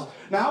tell us.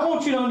 Now I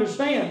want you to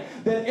understand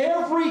that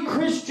every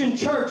Christian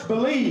church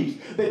believes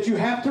that you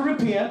have to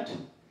repent.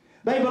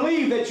 They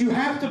believe that you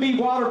have to be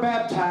water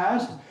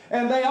baptized.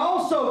 And they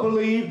also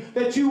believe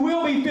that you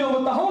will be filled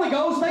with the Holy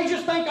Ghost. They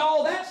just think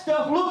all that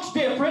stuff looks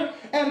different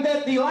and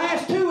that the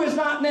last two is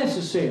not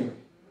necessary.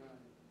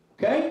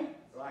 Okay?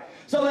 Right.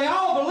 So they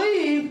all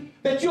believe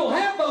that you'll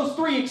have those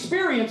three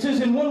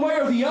experiences in one way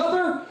or the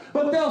other,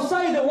 but they'll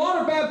say that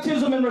water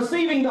baptism and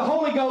receiving the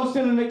Holy Ghost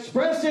in an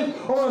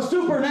expressive or a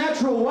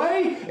supernatural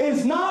way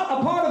is not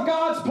a part of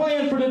God's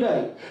plan for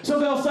today. So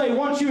they'll say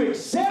once you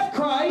accept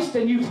Christ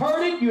and you've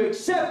heard it, you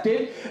accept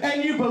it,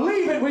 and you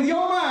believe it with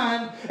your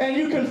mind, and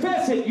you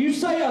confess it, you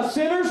say a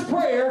sinner's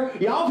prayer.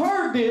 Y'all have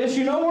heard this,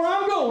 you know where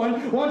I'm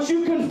going. Once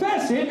you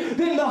confess it,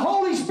 then the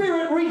Holy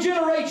Spirit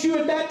regenerates you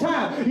at that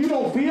time. You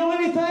don't feel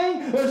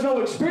anything, there's no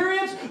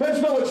experience,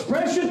 there's no expression.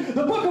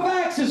 The book of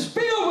Acts is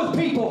filled with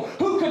people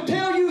who could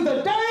tell you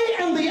the day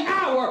and the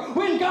hour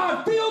when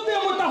God filled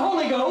them with the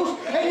Holy Ghost,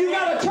 and you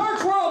got a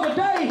church world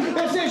today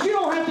that says you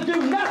don't have to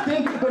do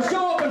nothing but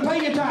show up and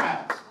pay your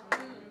tithes.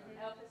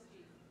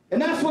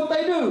 And that's what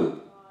they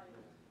do.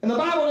 And the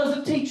Bible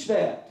doesn't teach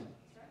that.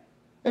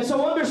 And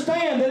so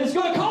understand that it's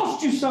going to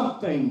cost you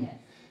something.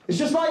 It's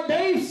just like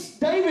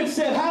David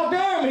said, how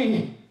dare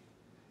me?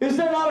 Is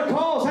there not a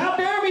cause? How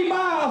dare me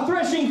buy a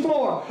threshing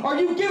floor? Or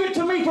you give it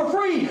to me for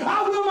free?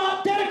 I will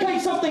not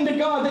dedicate something to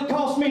God that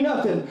costs me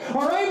nothing.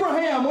 Or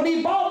Abraham, when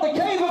he bought the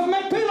cave of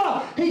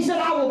Machpelah, he said,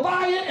 I will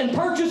buy it and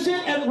purchase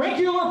it at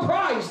regular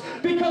price,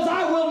 because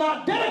I will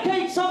not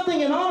dedicate something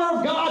in honor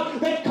of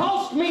God that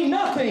cost me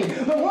nothing.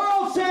 The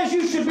world says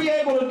you should be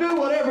able to do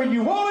whatever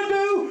you want to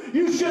do.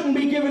 You shouldn't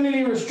be given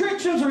any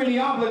restrictions or any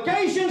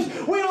obligations.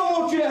 We don't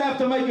want you to have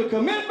to make a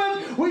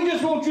commitment. We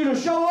just want you to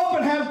show up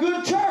and have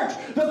good church.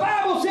 The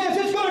Bible says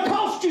it's going to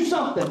cost you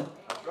something.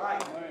 That's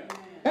right.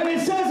 And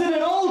it says it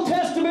in Old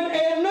Testament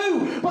and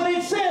New. But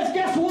it says,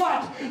 guess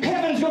what?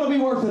 Heaven's going to be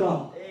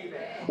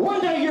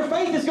one day your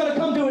faith is going to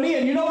come to an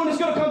end. You know when it's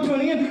going to come to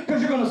an end?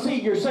 Because you're going to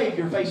see your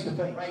Savior face to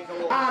face. Eye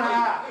to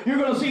eye. You're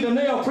going to see the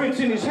nail prints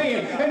in His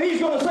hand. And He's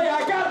going to say,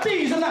 I got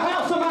these in the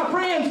house of my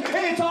friends.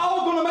 And it's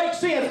all going to make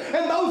sense.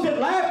 And those that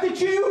laughed at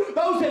you,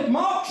 those that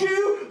mocked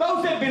you,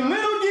 those that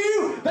belittled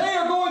you, they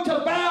are going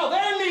to bow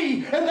their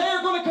knee. And they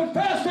are going to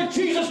confess that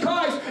Jesus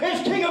Christ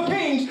is King of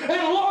Kings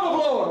and Lord of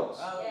Lords.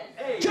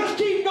 Just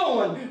keep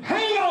going.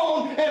 Hang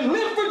on and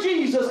live for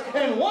Jesus.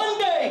 And one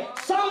day,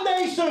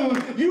 someday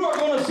soon, you are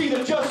going to see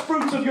the just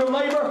fruits of your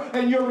labor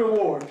and your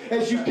reward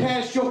as you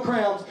cast your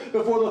crowns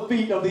before the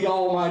feet of the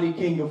Almighty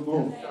King of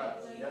glory.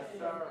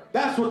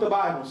 That's what the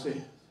Bible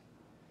says.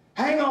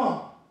 Hang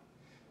on.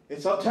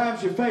 And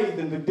sometimes your faith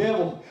in the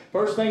devil,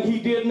 first thing he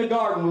did in the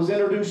garden was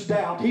introduce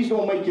doubt. He's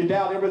going to make you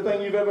doubt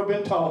everything you've ever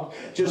been taught.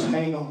 Just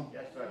hang on.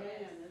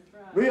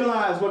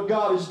 Realize what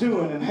God is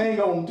doing and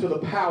hang on to the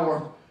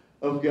power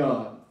of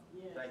God.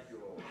 Thank you,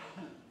 Lord.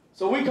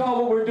 So we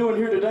call what we're doing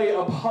here today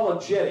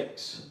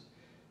apologetics.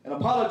 And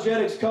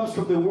apologetics comes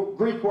from the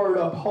Greek word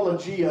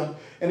apologia.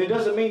 And it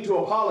doesn't mean to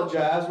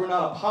apologize. We're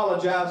not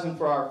apologizing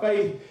for our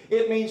faith.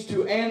 It means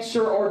to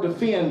answer or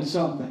defend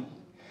something.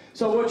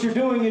 So what you're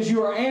doing is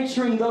you are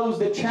answering those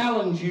that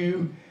challenge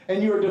you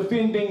and you're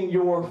defending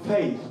your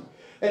faith.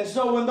 And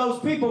so when those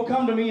people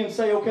come to me and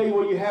say, okay,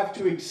 well, you have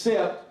to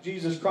accept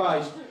Jesus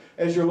Christ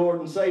as your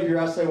Lord and Savior,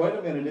 I say, wait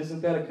a minute,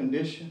 isn't that a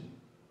condition?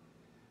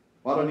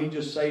 Why don't He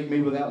just save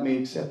me without me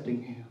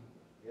accepting Him?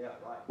 Yeah,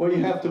 right. Well,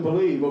 you have to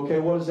believe. Okay,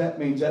 what does that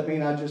mean? Does that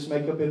mean I just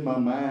make up in my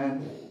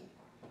mind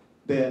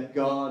that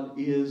God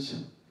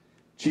is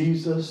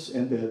Jesus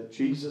and that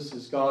Jesus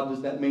is God?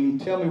 Does that mean,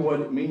 tell me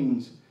what it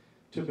means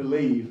to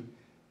believe?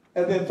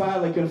 And then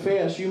finally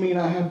confess. You mean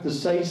I have to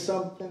say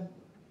something?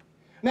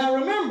 Now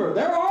remember,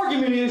 their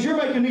argument is you're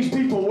making these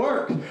people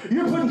work.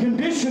 You're putting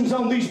conditions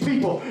on these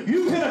people.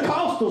 You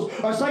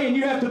Pentecostals are saying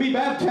you have to be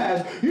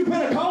baptized. You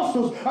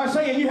Pentecostals are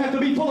saying you have to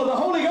be full of the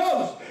Holy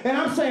Ghost. And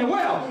I'm saying,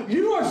 well,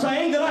 you are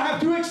saying that I have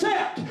to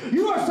accept.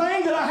 You are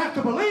saying that I have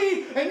to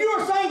believe. And you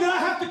are saying that I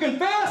have to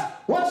confess.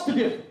 What's the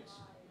difference?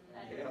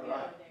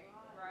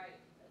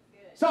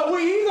 So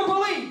we either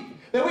believe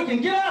that we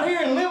can get out here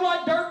and live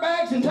like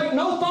dirtbags and take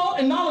no thought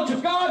and knowledge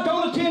of God,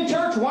 don't attend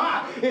church.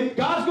 Why? If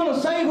God's going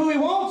to save who He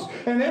wants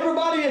and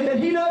everybody that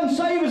He doesn't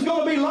save is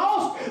going to be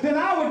lost, then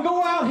I would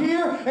go out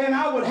here and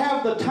I would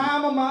have the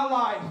time of my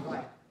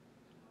life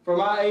for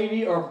my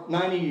 80 or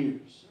 90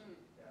 years.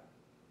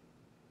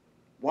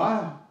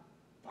 Why?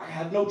 I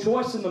had no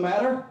choice in the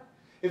matter.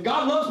 If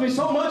God loves me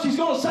so much He's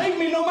going to save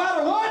me no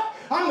matter what,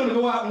 I'm going to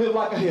go out and live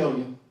like a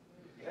hellion.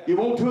 You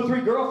want 2 or 3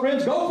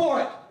 girlfriends? Go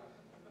for it.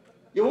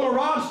 You want to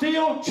rob,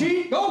 steal,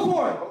 cheat? Go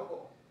for it.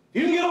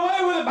 If you can get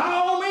away with it, by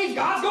all means,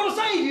 God's going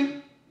to save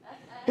you.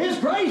 His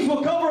grace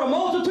will cover a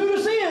multitude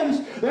of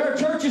sins. There are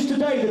churches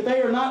today that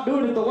they are not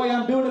doing it the way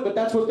I'm doing it, but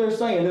that's what they're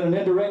saying in an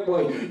indirect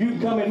way. You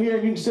can come in here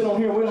and you can sit on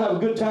here and we'll have a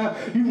good time.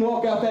 You can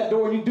walk out that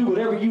door and you can do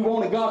whatever you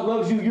want and God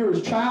loves you. You're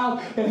His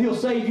child and He'll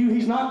save you.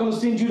 He's not going to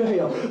send you to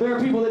hell. There are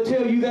people that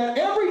tell you that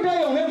every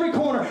day on every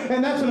corner,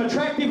 and that's an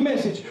attractive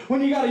message.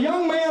 When you got a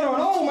young man or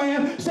an old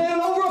man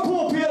standing over a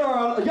pulpit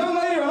or a young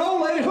lady or an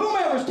old lady,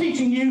 whomever's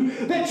teaching you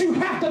that you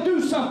have to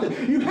do something.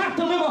 You have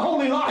to live a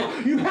holy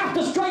life. You have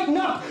to straighten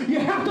up. You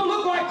have to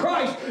look like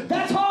Christ.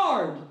 That's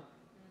hard.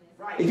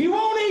 If you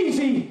want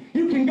easy,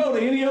 you can go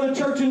to any other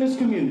church in this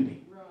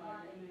community.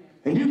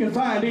 And you can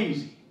find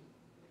easy.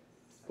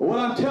 But what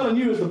I'm telling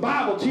you is the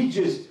Bible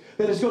teaches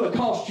that it's going to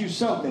cost you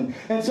something.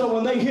 And so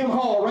when they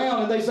hem-haw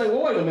around and they say,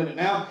 well, wait a minute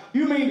now,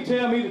 you mean to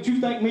tell me that you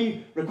think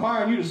me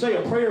requiring you to say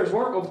a prayer is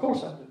work? Well, of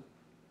course I do.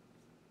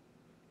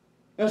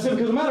 And I said,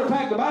 because as a matter of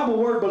fact, the Bible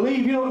word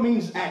believe, you know what it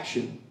means?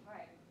 Action.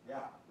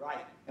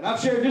 And I've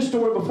shared this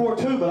story before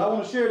too, but I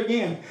want to share it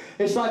again.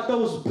 It's like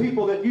those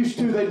people that used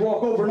to, they'd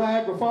walk over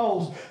Niagara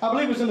Falls. I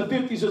believe it was in the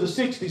 50s or the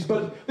 60s,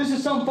 but this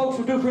is some folks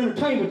would do for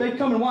entertainment. They'd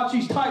come and watch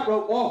these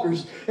tightrope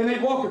walkers, and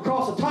they'd walk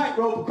across a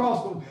tightrope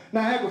across the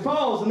Niagara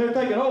Falls, and they're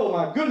thinking, oh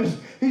my goodness,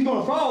 he's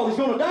going to fall, he's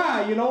going to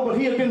die, you know, but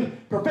he had been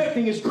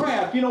perfecting his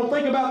craft. You know,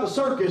 think about the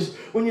circus,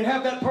 when you'd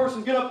have that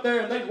person get up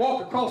there and they'd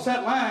walk across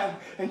that line,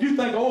 and you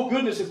think, oh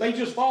goodness, if they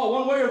just fall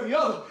one way or the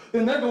other,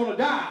 then they're going to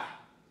die.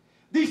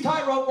 These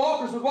tightrope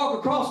walkers would walk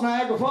across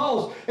Niagara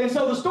Falls. And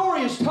so the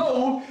story is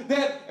told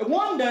that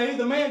one day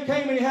the man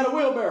came and he had a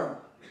wheelbarrow.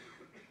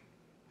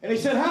 And he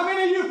said, how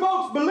many of you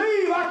folks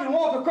believe I can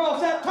walk across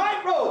that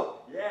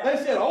tightrope? Yeah.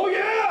 They said, oh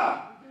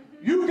yeah,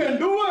 you can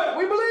do it.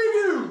 We believe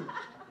you.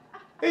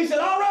 He said,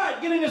 all right,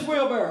 get in this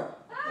wheelbarrow.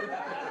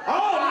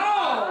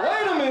 Oh, no,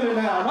 wait a minute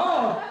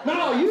now.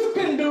 No, you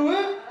can do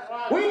it.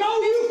 We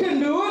know you can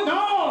do it.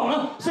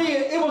 No. See,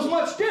 it was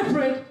much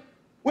different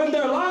when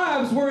their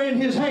lives were in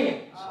His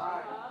hands.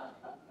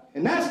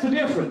 And that's the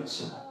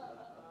difference.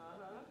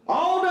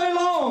 All day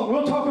long,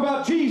 we'll talk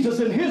about Jesus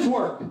and His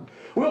work.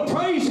 We'll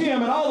praise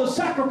Him and all the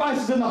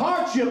sacrifices and the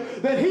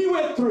hardship that He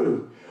went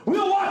through.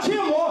 We'll watch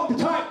Him walk the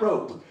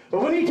tightrope.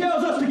 But when He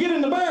tells us to get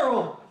in the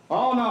barrel,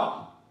 oh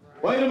no,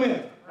 wait a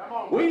minute.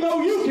 We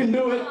know you can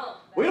do it.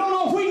 We don't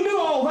know if we can do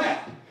all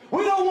that.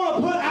 We don't want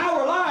to put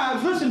our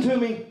lives, listen to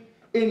me,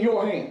 in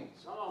your hands.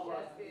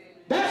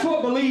 That's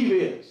what believe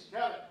is.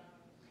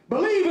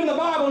 Believe in the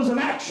Bible is an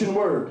action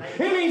word.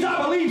 It means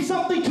I believe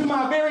something to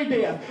my very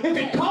death. If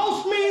it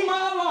costs me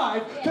my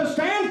life to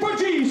stand for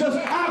Jesus,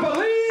 I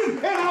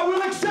believe and I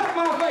will accept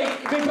my fate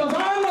because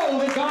I know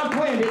that God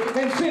planned it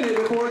and sent it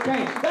before it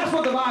came. That's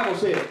what the Bible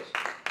says.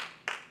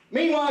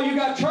 Meanwhile, you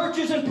got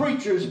churches and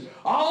preachers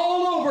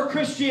all over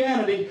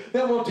Christianity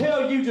that will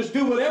tell you just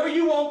do whatever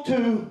you want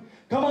to.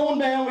 Come on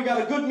down. We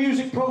got a good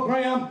music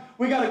program.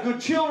 We got a good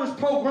children's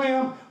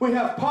program. We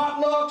have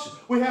potlucks.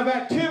 We have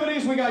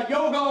activities. We got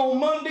yoga on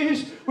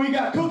Mondays. We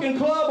got cooking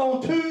club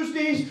on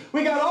Tuesdays.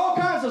 We got all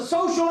kinds of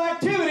social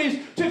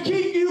activities to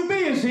keep you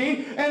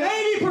busy. And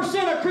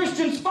 80% of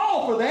Christians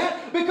fall for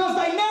that because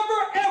they never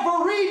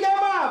ever read their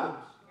Bibles.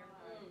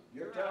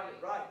 You're telling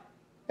it right.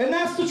 And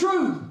that's the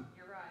truth.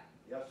 You're right.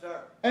 Yes, sir.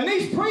 And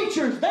these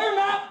preachers, they're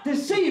not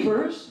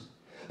deceivers.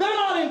 They're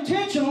not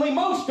intentionally,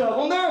 most of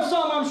them. There are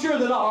some I'm sure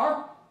that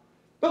are.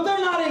 But they're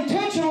not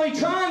intentionally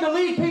trying to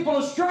lead people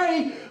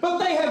astray, but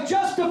they have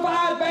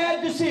justified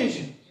bad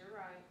decisions. You're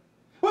right.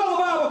 Well,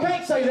 the Bible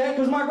can't say that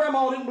because my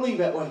grandma didn't believe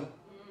that way.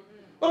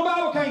 Well, the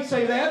Bible can't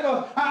say that.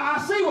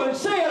 I see what it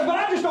says, but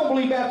I just don't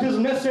believe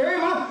baptism necessary.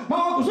 My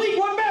Uncle Zeke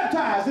wasn't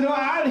baptized. You know,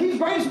 he's the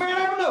greatest man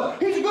I ever know.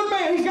 He's a good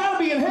man. He's got to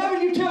be in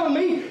heaven. You telling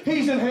me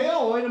he's in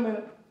hell? Wait a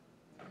minute.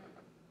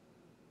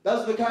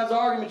 Those are the kinds of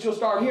arguments you'll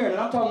start hearing, and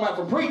I'm talking about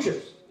from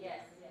preachers. Yes.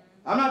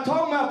 I'm not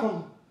talking about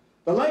from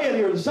the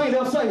laity or the saint.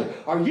 They'll say,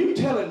 are you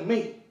telling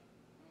me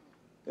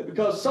that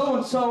because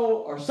so-and-so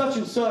or such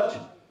and such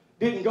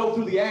didn't go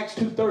through the Acts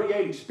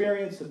 2:38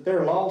 experience that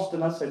they're lost?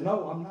 And I say,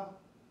 no, I'm not.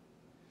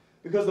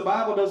 Because the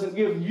Bible doesn't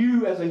give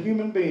you as a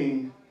human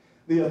being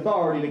the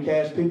authority to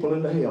cast people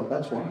into hell.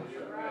 That's why.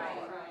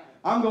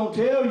 I'm going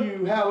to tell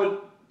you how it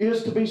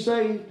is to be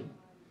saved.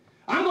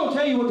 I'm going to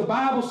tell you what the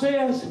Bible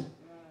says.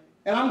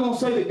 And I'm going to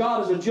say that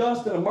God is a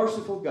just and a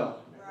merciful God.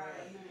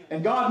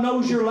 And God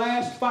knows your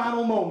last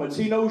final moments.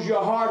 He knows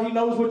your heart. He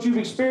knows what you've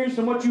experienced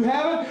and what you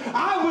haven't.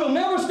 I will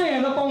never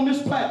stand up on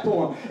this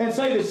platform and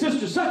say that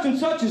sister such and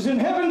such is in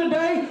heaven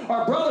today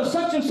or brother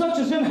such and such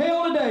is in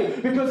hell today,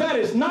 because that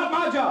is not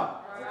my job.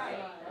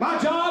 My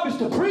job is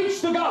to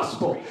preach the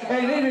gospel.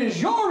 And it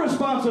is your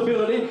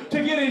responsibility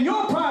to get in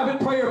your private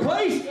prayer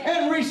place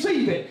and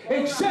receive it.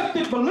 Accept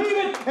it, believe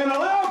it, and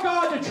allow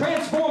God to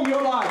transform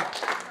your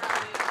life.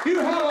 You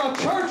have a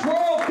church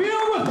world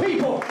filled with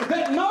people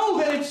that know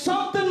that it's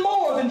something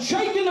more than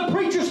shaking the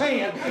preacher's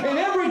hand. And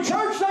every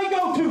church they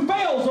go to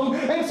fails them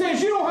and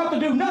says you don't have to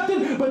do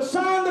nothing but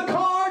sign the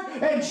card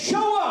and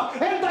show up.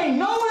 And they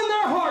know in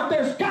their heart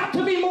there's got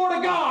to be more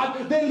to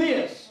God than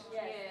this.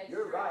 Yes.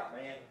 You're right,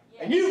 man.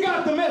 And you've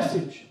got the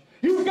message.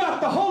 You've got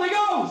the Holy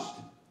Ghost.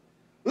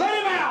 Let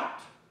him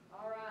out.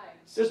 All right.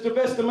 Sister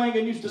Vesta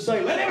Mangan used to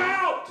say, let him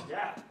out.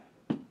 Yeah.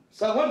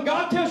 So when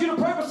God tells you to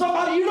pray for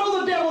somebody, you know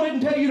the devil didn't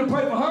tell you to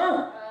pray for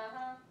her.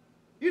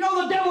 You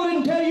know the devil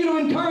didn't tell you to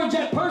encourage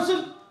that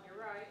person. You're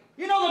right.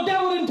 You know the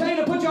devil didn't tell you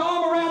to put your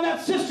arm around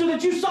that sister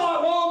that you saw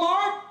at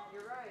Walmart.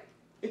 You're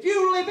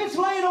right. If it's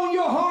laying on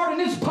your heart and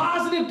it's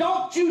positive,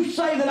 don't you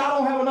say that I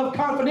don't have enough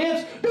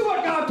confidence. Do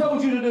what God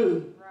told you to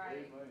do.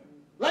 Right.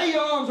 Lay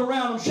your arms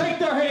around them, shake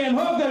their hand,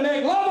 hug their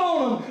neck, love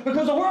on them,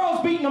 because the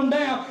world's beating them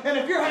down. And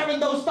if you're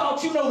having those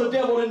thoughts, you know the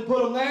devil didn't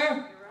put them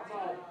there.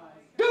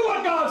 Do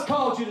what God's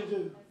called you to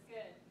do.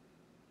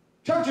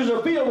 Churches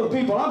are filled with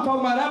people. I'm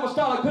talking about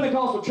apostolic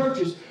Pentecostal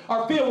churches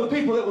are filled with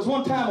people that was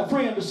one time a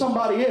friend to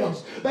somebody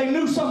else. They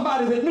knew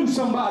somebody that knew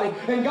somebody,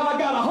 and God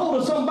got a hold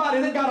of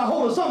somebody that got a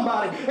hold of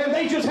somebody, and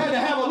they just had to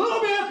have a little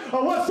bit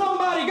of what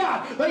somebody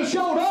got. They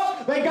showed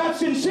up, they got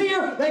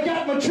sincere, they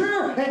got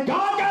mature, and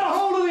God got a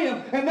hold of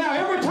them. And now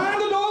every time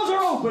the doors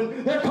are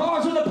open, their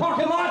car's in the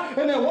parking lot,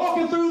 and they're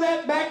walking through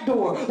that back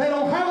door. They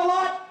don't have a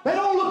lot. They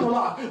don't look a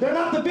lot. They're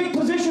not the big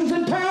positions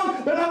in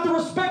town. They're not the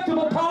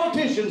respectable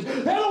politicians.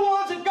 They're the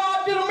ones that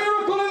God did a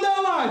miracle in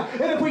their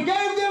life. And if we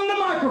gave them the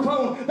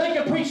microphone, they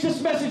could preach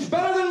this message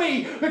better than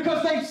me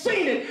because they've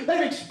seen it,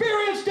 they've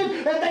experienced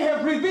it, and they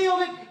have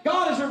revealed it.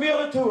 God has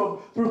revealed it to them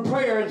through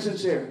prayer and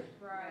sincerity.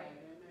 Right.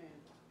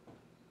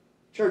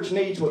 Church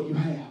needs what you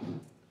have.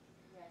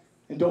 Yes.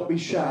 And don't be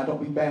shy,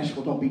 don't be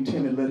bashful, don't be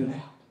timid, let it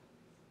out.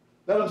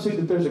 Let them see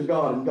that there's a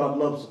God and God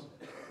loves them.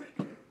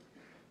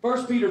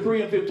 1 Peter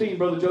 3:15,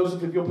 Brother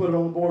Joseph, if you'll put it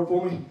on the board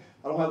for me.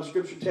 I don't have the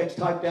scripture text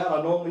typed out.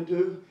 I normally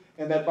do.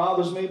 And that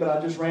bothers me, but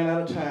I just ran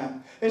out of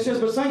time. It says,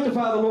 but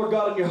sanctify the Lord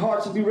God in your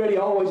hearts, and be ready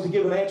always to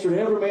give an answer to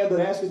every man that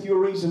asketh you a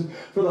reason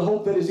for the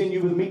hope that is in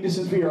you with meekness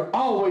and fear.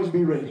 Always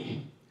be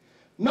ready.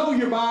 Know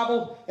your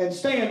Bible and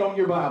stand on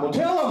your Bible.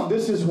 Tell them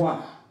this is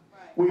why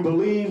we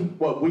believe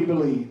what we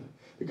believe.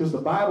 Because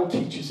the Bible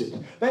teaches it.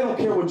 They don't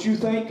care what you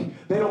think.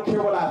 They don't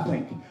care what I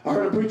think. I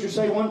heard a preacher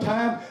say one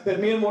time that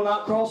men will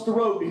not cross the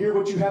road to hear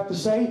what you have to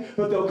say,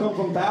 but they'll come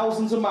from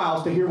thousands of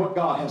miles to hear what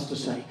God has to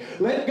say.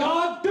 Let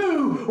God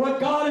do what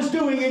God is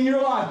doing in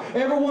your life.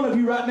 Every one of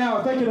you right now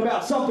are thinking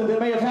about something that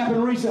may have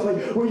happened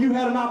recently where you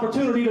had an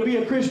opportunity to be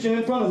a Christian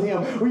in front of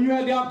them, where you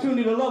had the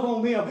opportunity to love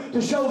on them,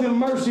 to show them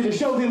mercy, to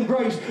show them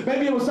grace.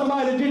 Maybe it was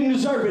somebody that didn't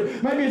deserve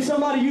it. Maybe it's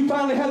somebody you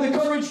finally had the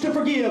courage to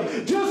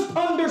forgive. Just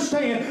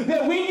understand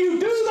that when you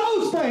do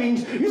those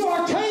things, you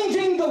are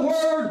changing the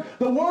world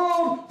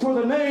for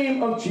the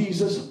name of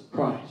Jesus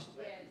Christ.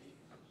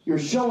 You're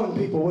showing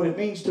people what it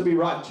means to be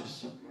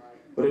righteous,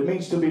 what it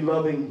means to be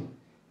loving,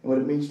 and what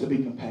it means to be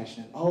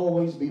compassionate.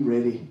 Always be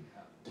ready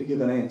to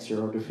give an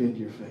answer or defend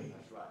your faith.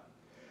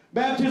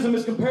 Baptism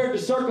is compared to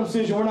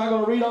circumcision. We're not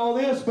going to read all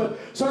this, but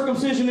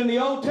circumcision in the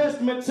Old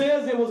Testament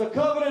says it was a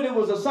covenant, it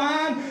was a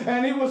sign,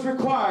 and it was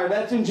required.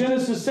 That's in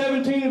Genesis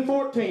 17 and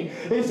 14.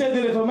 It said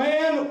that if a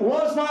man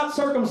was not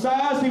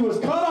circumcised, he was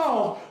cut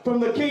off from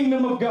the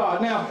kingdom of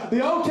God. Now,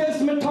 the Old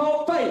Testament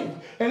taught faith,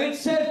 and it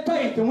said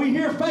faith, and we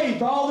hear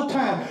faith all the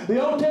time.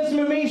 The Old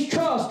Testament means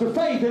trust or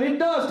faith, and it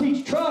does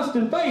teach trust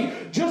and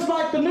faith, just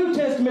like the New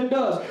Testament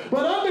does.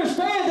 But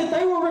understand that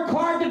they were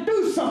required to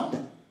do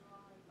something.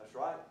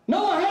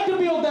 Noah had to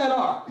build that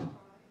ark,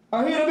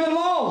 or he'd have been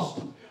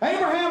lost.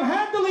 Abraham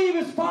had to leave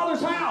his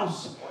father's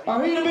house,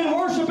 or he'd have been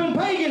worshiping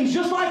pagans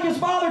just like his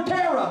father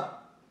Terah.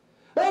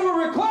 They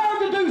were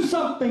required to do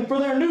something for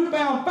their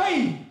newfound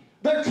faith,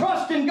 their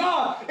trust in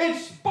God. It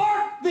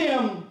sparked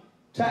them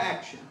to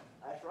action.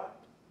 That's right.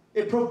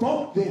 It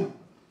provoked them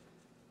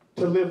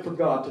to live for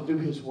God, to do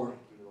His work.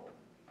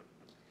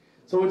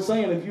 So it's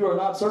saying if you are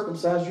not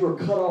circumcised, you are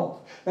cut off.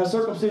 Now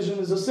circumcision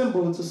is a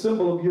symbol. It's a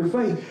symbol of your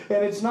faith.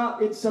 And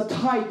it's a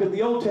type in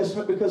the Old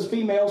Testament because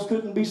females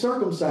couldn't be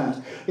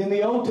circumcised. In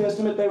the Old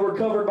Testament, they were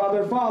covered by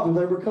their father.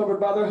 They were covered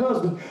by their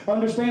husband.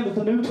 Understand that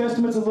the New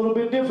Testament's a little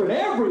bit different.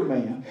 Every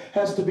man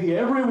has to be,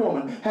 every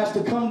woman has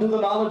to come to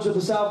the knowledge of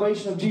the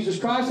salvation of Jesus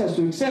Christ, has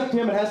to accept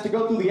Him, and has to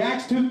go through the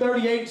Acts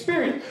 2:38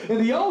 experience. In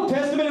the Old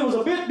Testament, it was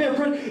a bit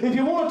different. If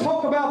you want to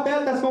talk about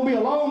that, that's going to be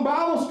a long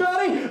Bible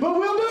study, but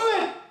we'll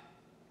do it.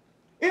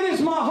 It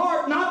is my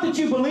heart, not that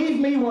you believe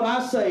me when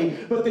I say,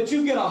 but that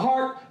you get a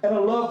heart and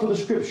a love for the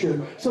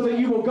Scripture, so that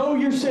you will go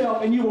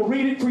yourself and you will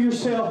read it for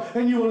yourself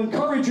and you will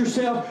encourage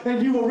yourself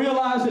and you will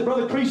realize that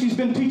Brother Creasy's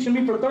been teaching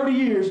me for 30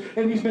 years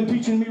and he's been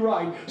teaching me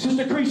right.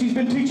 Sister Creasy's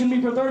been teaching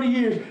me for 30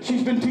 years.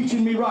 She's been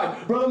teaching me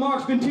right. Brother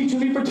Mark's been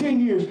teaching me for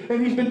 10 years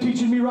and he's been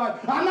teaching me right.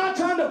 I'm not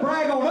trying to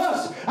brag on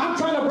us. I'm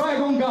trying to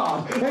brag on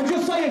God. And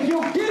just say, if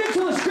you'll get into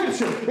the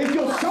Scripture, if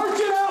you'll search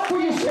it out for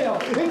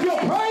yourself, if you'll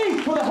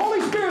pray for the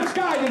Holy Spirit's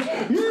guidance,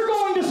 you're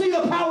going to see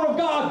the power of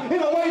God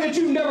in a way that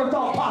you never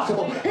thought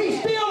possible. He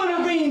still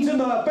intervenes in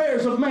the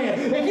affairs of man.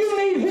 If you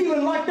need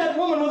healing like that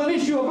woman with an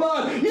issue of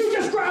blood, you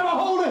just grab a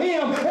hold of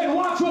Him and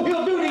watch what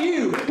He'll do to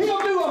you.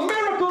 He'll do a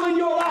miracle in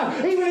your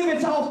life, even if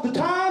it's off the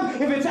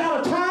time, if it's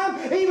out of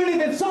time, even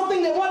if it's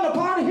something that wasn't a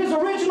part of His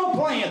original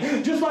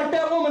plan. Just like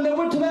that woman that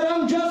went to that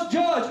unjust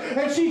judge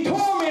and she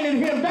tormented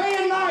him day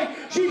and night.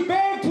 She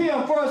begged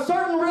him for a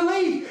certain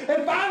relief,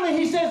 and finally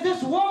he says,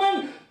 this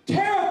woman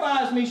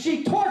terrifies me.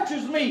 She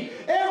tortures me.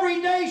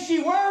 Every day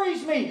she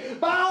worries me.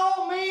 By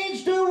all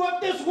means, do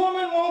what this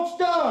woman wants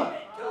done.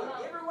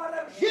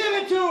 Give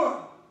it to her.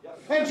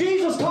 And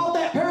Jesus taught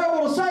that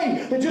parable to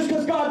say that just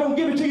because God don't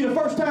give it to you the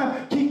first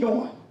time, keep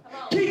going.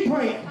 Keep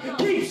praying.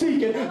 Keep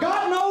seeking.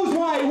 God knows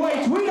why He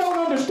waits. We don't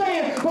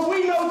understand, but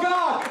we know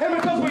God. And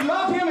because we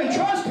love Him and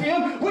trust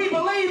Him, we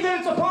believe that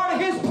it's a part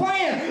of His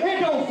plan. It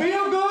don't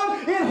feel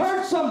good. It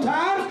hurts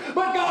sometimes,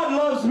 but God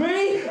loves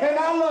me, and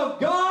I love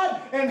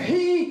God, and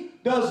He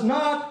does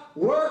not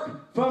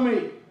work for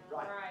me.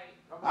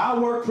 I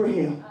work for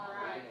Him.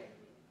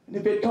 And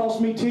if it costs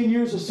me 10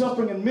 years of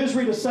suffering and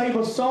misery to save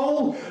a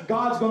soul,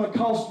 God's going to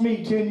cost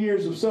me 10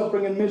 years of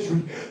suffering and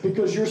misery,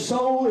 because your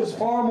soul is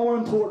far more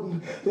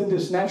important than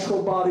this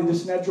natural body,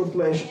 this natural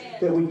flesh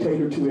that we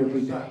cater to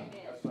every day.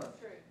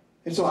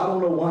 And so I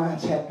don't know why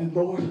it's happening,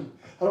 Lord.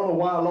 I don't know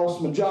why I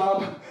lost my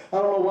job. I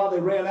don't know why they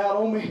ran out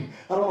on me.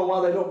 I don't know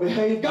why they don't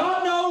behave.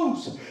 God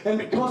knows. And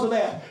because of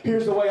that,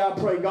 here's the way I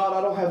pray. God,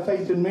 I don't have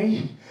faith in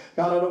me.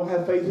 God, I don't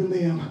have faith in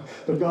them,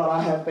 but God,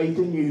 I have faith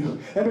in you.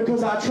 And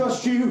because I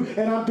trust you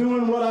and I'm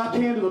doing what I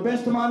can to the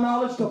best of my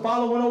knowledge to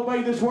follow and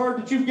obey this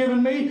word that you've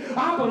given me,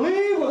 I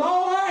believe with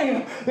all I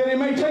am that it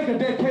may take a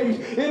decade,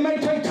 it may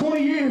take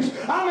 20 years.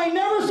 I may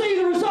never see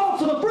the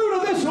results of the fruit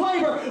of this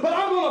labor, but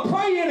I'm going to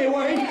pray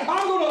anyway.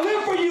 I'm going to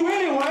live for you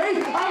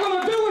anyway. I'm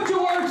going to do what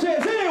your word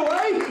says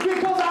anyway,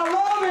 because I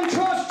love and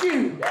trust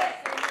you.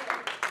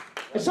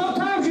 And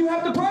sometimes you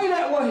have to pray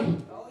that way.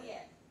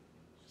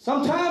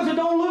 Sometimes it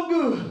don't look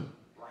good.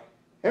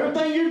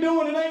 Everything you're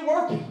doing, it ain't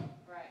working.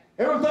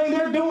 Everything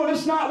they're doing,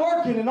 it's not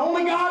working, and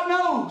only God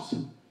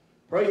knows.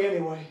 Pray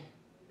anyway.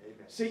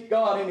 Seek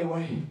God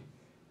anyway.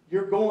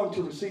 You're going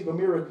to receive a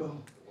miracle.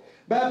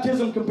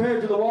 Baptism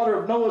compared to the water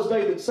of Noah's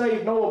day that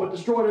saved Noah but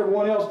destroyed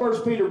everyone else.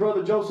 1 Peter,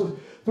 Brother Joseph,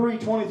 3,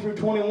 20 through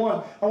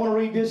 21. I want to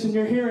read this in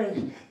your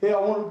hearing. Yeah,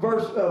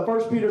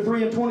 1 Peter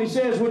 3 and 20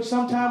 says, which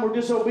sometime were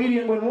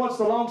disobedient when once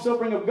the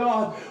long-suffering of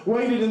God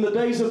waited in the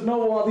days of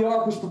Noah while the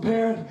ark was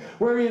prepared,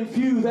 wherein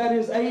few, that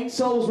is 8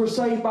 souls, were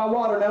saved by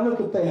water. Now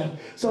look at that.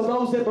 So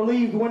those that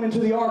believed went into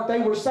the ark. They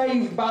were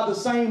saved by the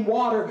same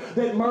water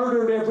that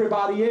murdered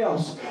everybody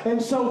else.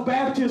 And so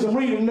baptism,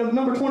 read it,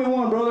 number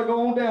 21, brother,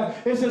 go on down.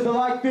 It says, the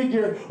like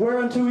figure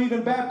whereunto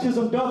even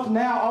baptism doth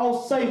now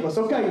all save us.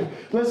 Okay,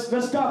 let's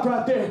stop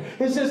right there.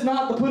 It says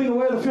not the putting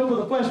away the filth of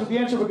the flesh, but the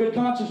answer of a good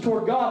conscience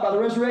toward God by the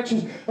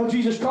resurrection of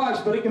Jesus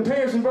Christ. But it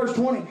compares in verse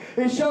 20.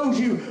 It shows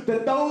you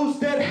that those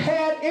that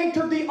had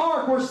entered the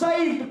ark were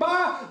saved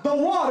by the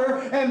water,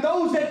 and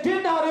those that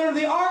did not enter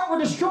the ark were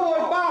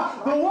destroyed by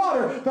the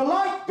water. The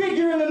like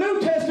figure in the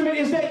New Testament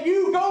is that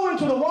you go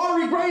into the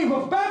watery grave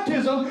of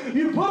baptism,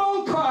 you put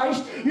on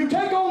Christ, you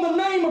take on the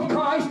name of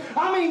Christ.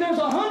 I mean, there's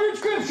 100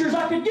 scriptures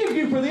I could give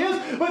you for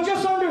this, but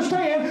just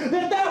understand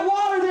that that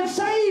water that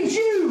saves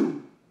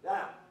you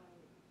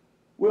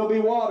will be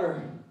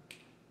water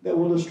that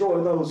will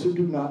destroy those who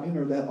do not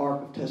enter that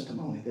ark of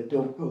testimony, that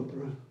don't go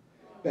through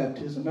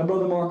baptism. Now,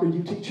 Brother Mark, are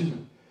you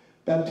teaching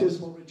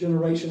baptismal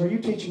regeneration? Are you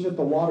teaching that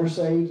the water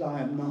saves? I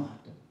am not.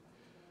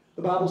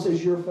 The Bible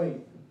says your faith,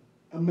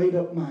 a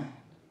made-up mind.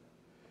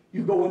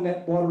 You go in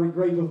that watery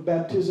grave of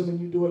baptism and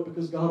you do it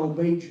because God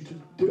obeyed you to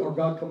do, or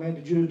God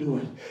commanded you to do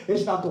it.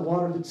 It's not the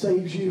water that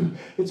saves you.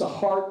 It's a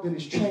heart that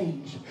is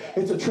changed.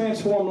 It's a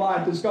transformed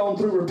life that's gone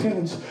through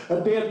repentance.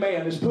 A dead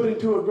man is put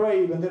into a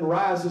grave and then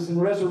rises and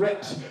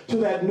resurrects to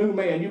that new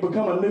man. You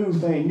become a new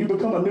thing. You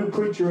become a new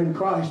creature in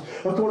Christ.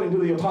 According to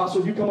the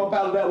apostle, you come up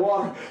out of that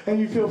water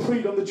and you feel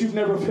freedom that you've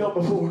never felt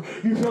before.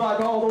 You feel like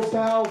all those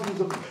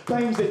thousands of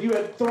things that you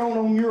had thrown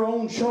on your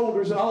own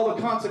shoulders and all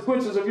the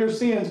consequences of your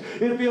sins,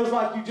 it feels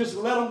like you just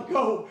let them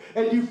go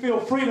and you feel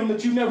freedom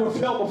that you never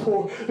felt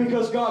before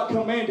because God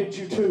commanded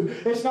you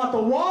to. It's not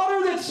the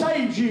water that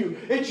saves you.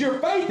 It's your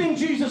faith in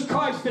Jesus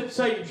Christ that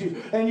saves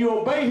you. And you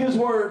obey His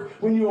word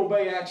when you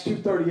obey Acts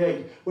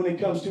 2:38 when it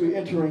comes to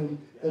entering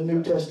the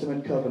New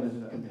Testament covenant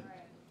and commitment.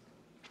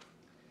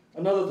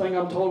 Another thing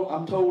I'm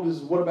told is,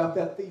 what about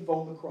that thief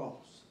on the cross?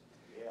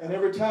 And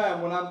every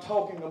time when I'm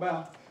talking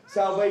about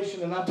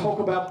salvation and I talk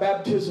about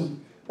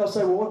baptism, they'll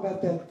say, well, what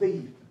about that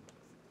thief?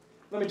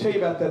 Let me tell you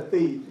about that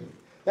thief.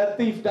 That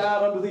thief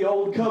died under the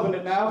old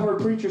covenant. Now, I've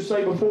heard preachers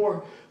say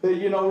before that,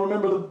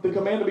 remember the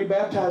command to be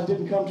baptized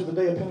didn't come to the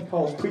day of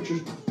Pentecost.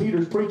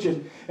 Peter's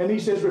preaching, and he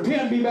says,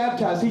 repent and be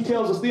baptized. He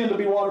tells us then to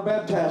be water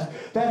baptized.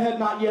 That had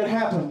not yet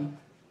happened.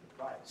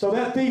 So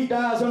that thief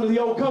dies under the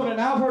old covenant.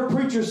 Now, I've heard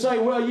preachers say,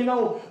 well,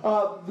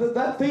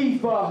 that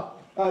thief,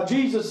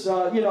 Jesus,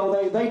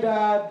 they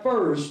died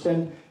first,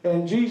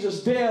 and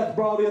Jesus' death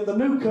brought in the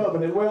new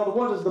covenant. Well,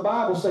 what does the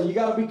Bible say? You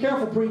got to be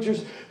careful,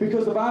 preachers,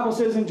 because the Bible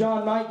says in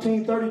John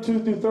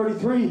 19:32 through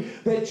 33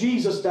 that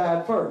Jesus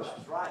died first.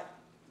 That's right.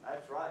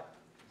 That's right.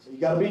 So you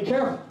got to be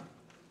careful.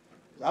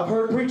 I've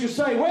heard preachers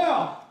say,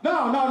 well,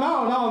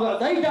 no,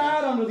 they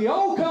died under the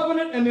old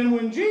covenant, and then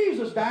when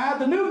Jesus died,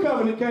 the new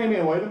covenant came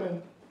in. Wait a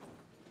minute.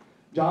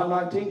 John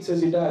 19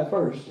 says He died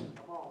first.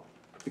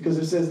 Because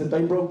it says that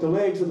they broke the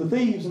legs of the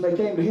thieves and they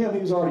came to Him. He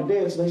was already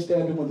dead, so they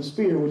stabbed Him with a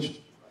spear, which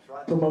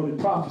promoted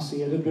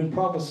prophecy. It had been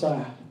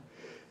prophesied.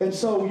 And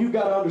so you've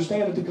got to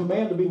understand that the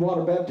command to be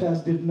water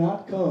baptized did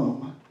not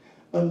come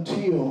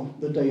until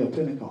the day of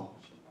Pentecost.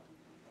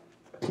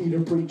 Peter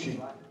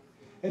preaching.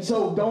 And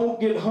so don't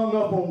get hung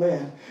up on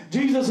that.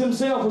 Jesus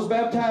Himself was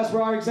baptized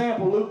for our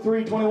example. Luke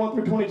 3:21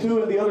 through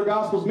 22 and the other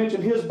Gospels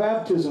mention His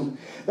baptism.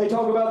 They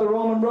talk about the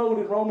Roman road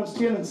in Romans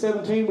 10 and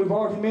 17 we've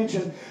already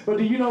mentioned. But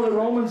do you know that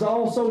Romans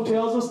also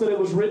tells us that it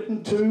was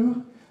written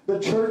to the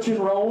church in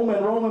Rome?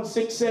 And Romans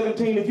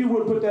 6:17, if you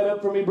would put that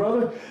up for me,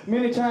 brother.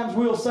 Many times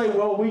we'll say,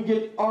 well, we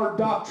get our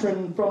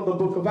doctrine from the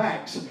book of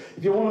Acts.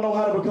 If you want to know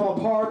how to become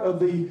a part of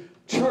the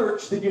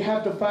church, then you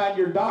have to find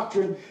your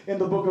doctrine in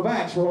the book of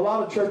Acts, where a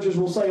lot of churches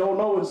will say, oh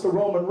no, it's the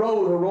Roman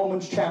road or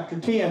Romans chapter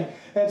 10.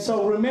 And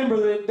so remember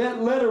that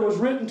that letter was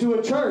written to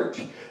a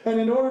church, and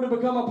in order to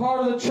become a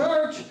part of the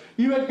church,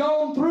 you had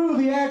gone through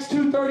the Acts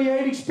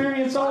 2:38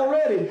 experience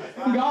already.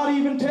 And God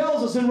even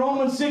tells us in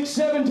Romans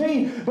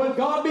 6:17, but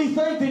God be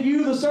thanked that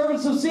you, the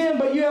servants of sin,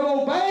 but you have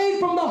obeyed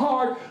from the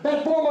heart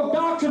that form of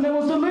doctrine that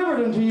was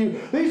delivered unto you.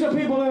 These are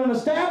people in an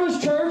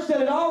established church that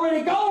had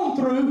already gone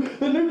through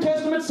the New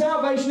Testament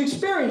salvation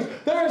experience.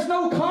 There is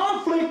no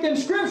conflict in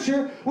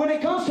Scripture when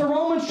it comes to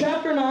Romans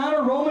chapter 9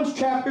 or Romans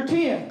chapter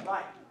 10.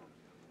 Right.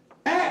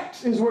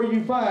 Acts is where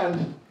you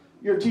find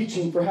your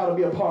teaching for how to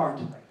be a part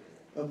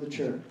of the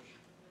church.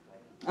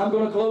 I'm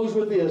going to close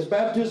with this.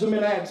 Baptism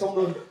in Acts on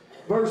the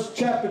verse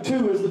chapter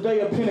 2 is the day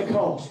of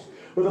Pentecost.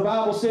 where the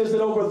Bible says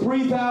that over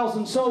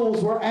 3,000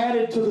 souls were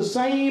added to the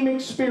same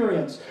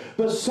experience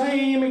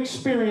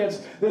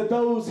that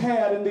those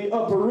had in the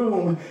upper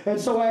room. And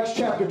so Acts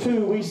chapter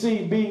 2, we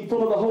see being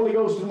full of the Holy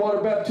Ghost and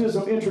water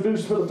baptism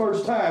introduced for the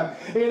first time.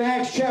 In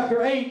Acts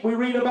chapter 8, we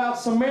read about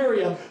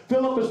Samaria.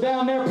 Philip is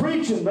down there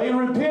preaching. They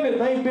repented.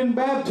 They've been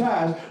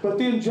baptized. But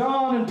then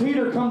John and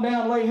Peter come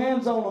down, lay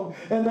hands on them,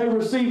 and they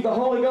receive the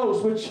Holy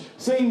Ghost, which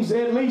seems,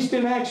 at least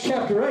in Acts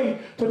chapter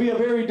 8, to be a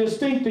very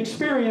distinct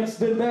experience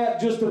than that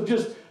just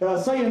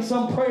of saying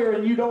some prayer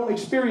and you don't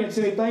experience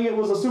anything. It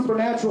was a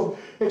supernatural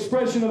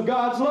expression of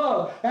God's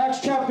love. Acts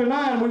chapter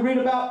 9, we read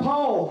about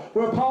Paul,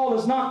 where Paul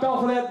is knocked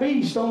off of that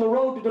beast on the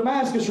road to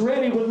Damascus,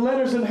 ready with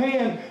letters in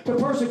hand to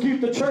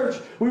persecute the church.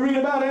 We read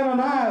about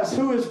Ananias,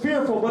 who is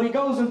fearful, but he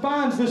goes and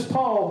finds this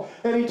Paul,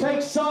 and he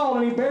takes Saul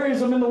and he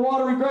buries him in the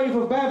watery grave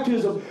of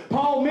baptism.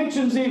 Paul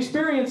mentions the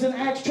experience in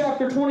Acts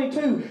chapter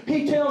 22.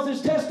 He tells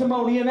his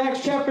testimony in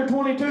Acts chapter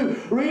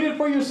 22. Read it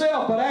for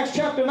yourself, but Acts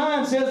chapter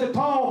 9 says that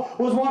Paul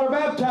was water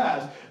baptized.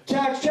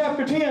 Acts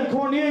chapter 10,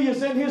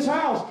 Cornelius and his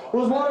house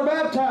was water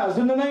baptized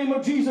in the name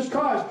of Jesus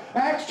Christ.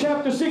 Acts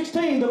chapter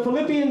 16, the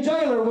Philippian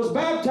jailer was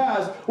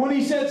baptized when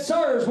he said,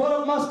 "Sirs,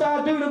 what must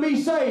I do to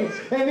be saved?"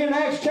 And in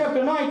Acts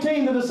chapter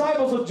 19, the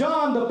disciples of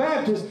John the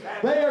Baptist,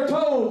 they are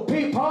told,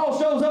 Paul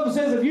shows up and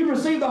says, "Have you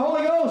received the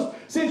Holy Ghost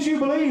since you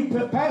believe?"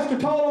 Pastor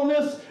taught on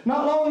this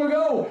not long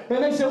ago.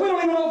 And they said, "We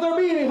don't even know if there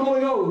be any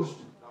Holy Ghost."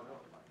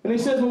 And he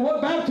says, "Well,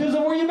 what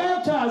baptism were you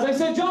baptized?" They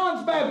said,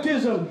 "John's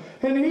baptism."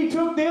 And he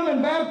took them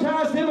and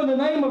baptized them in the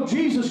name of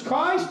Jesus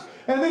Christ.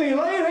 And then he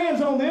laid hands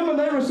on them and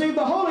they received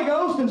the Holy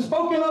Ghost and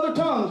spoke in other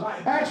tongues.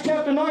 Acts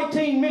chapter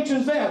 19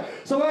 mentions that.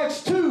 So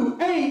Acts 2,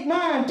 8,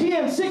 9,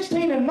 10,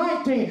 16, and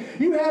 19,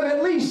 you have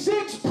at least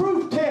 6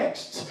 proof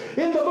texts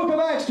in the book of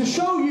Acts to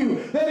show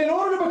you that in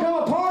order to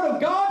become a part of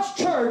God's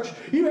church,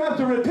 you have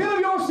to repent of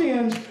your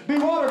sins, be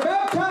water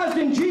baptized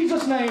in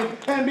Jesus' name,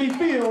 and be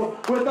filled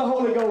with the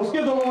Holy Ghost.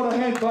 Give the Lord a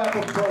hand clap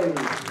of praise.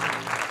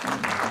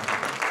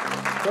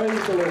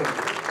 Praise the Lord.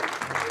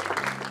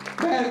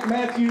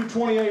 Matthew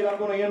 28, I'm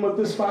going to end with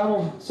this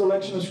final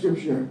selection of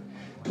Scripture.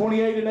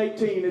 28 and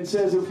 18, it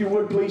says, if you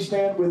would please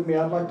stand with me.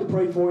 I'd like to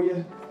pray for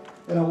you,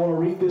 and I want to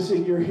read this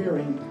in your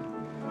hearing.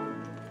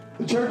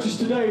 The churches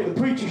today, the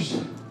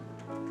preachers,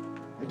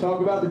 they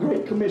talk about the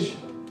Great Commission.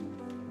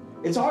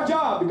 It's our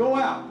job to go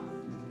out,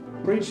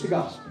 preach the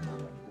gospel.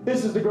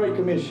 This is the Great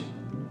Commission.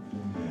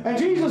 And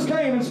Jesus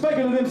came and spake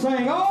unto them,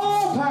 saying,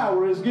 all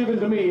power is given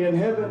to me in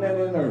heaven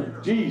and in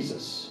earth.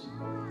 Jesus.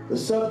 The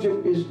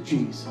subject is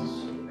Jesus.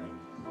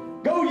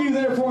 Go ye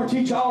therefore and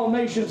teach all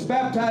nations,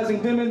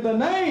 baptizing them in the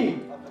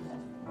name.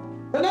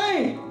 The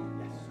name.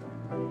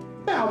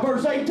 Now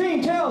verse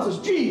 18 tells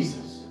us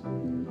Jesus.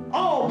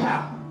 All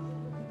power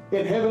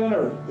in heaven and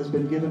earth has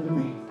been given to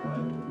me.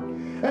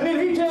 And then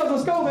he tells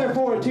us, go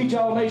therefore and teach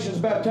all nations,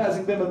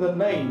 baptizing them in the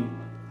name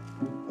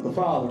of the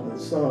Father, and the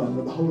Son,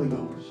 and the Holy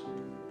Ghost.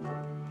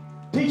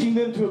 Teaching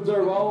them to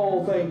observe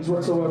all things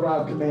whatsoever I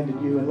have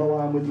commanded you, and lo,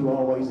 I am with you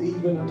always,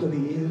 even unto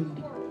the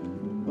end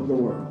of the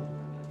world.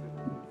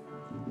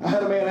 I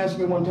had a man ask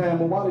me one time,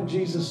 well, why did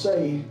Jesus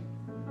say,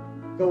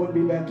 go and be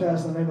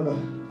baptized in the name of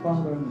the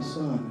Father and the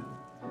Son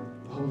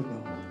and the Holy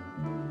Ghost?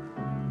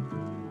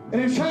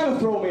 And he was trying to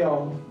throw me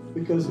off,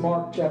 because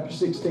Mark chapter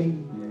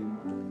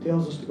 16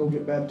 tells us to go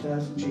get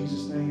baptized in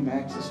Jesus' name.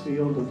 Acts is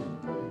filled with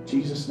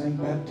Jesus' name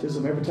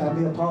baptism. Every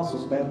time the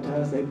apostles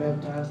baptized, they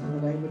baptized in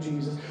the name of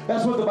Jesus.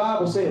 That's what the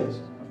Bible says.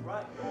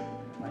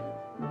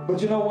 But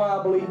you know why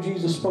I believe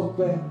Jesus spoke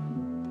that?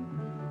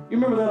 You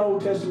remember that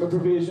Old Testament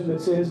provision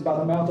that says, by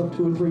the mouth of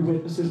 2 or 3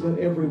 witnesses, let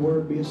every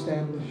word be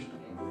established.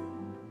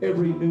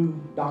 Every new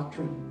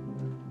doctrine.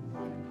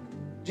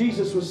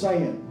 Jesus was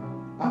saying,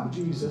 I'm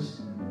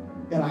Jesus,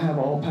 and I have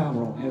all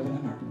power on heaven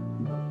and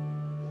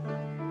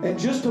earth. And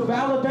just to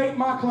validate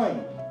my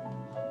claim,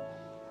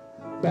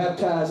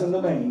 baptize in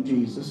the name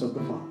Jesus of the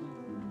Father,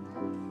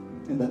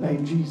 in the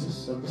name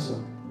Jesus of the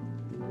Son,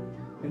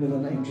 and in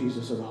the name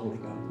Jesus of the Holy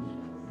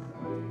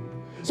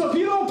Ghost. So if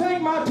you don't take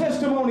my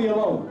testimony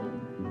alone,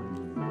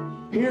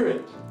 hear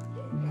it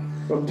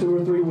from 2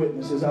 or 3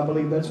 witnesses. I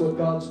believe that's what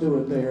God's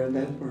doing there in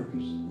that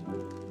verse.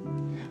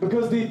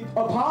 Because the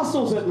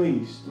apostles, at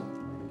least,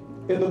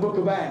 in the book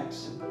of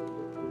Acts,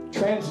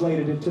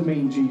 translated it to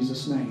mean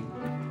Jesus' name.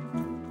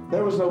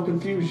 There was no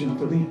confusion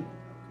for them.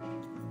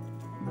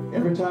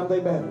 Every time they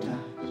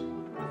baptized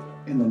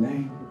in the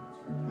name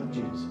of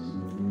Jesus.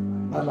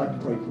 I'd like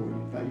to pray for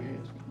you. Bow your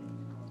heads.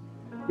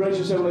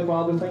 Gracious Heavenly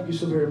Father, thank you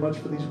so very much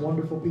for these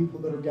wonderful people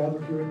that are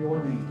gathered here in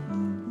your name.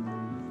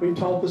 We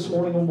taught this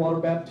morning on water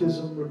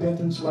baptism,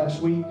 repentance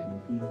last week.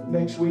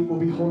 Next week will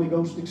be Holy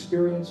Ghost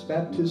experience,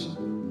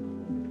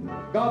 baptism.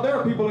 God, there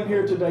are people in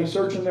here today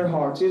searching their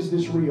hearts. Is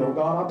this real?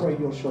 God, I pray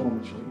you'll show them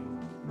it's real.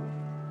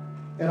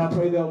 And I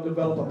pray they'll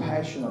develop a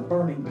passion, a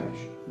burning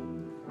passion,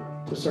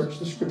 to search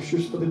the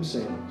Scriptures for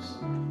themselves,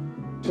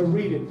 to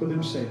read it for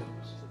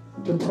themselves,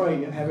 to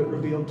pray and have it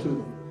revealed to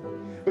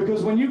them.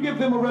 Because when you give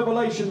them a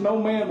revelation, no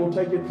man will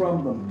take it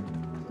from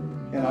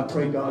them. And I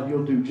pray, God,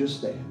 you'll do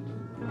just that.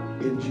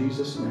 In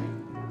Jesus'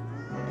 name,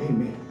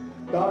 amen.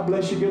 God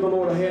bless you. Give the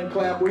Lord a hand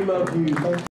clap. We love you. Thank you.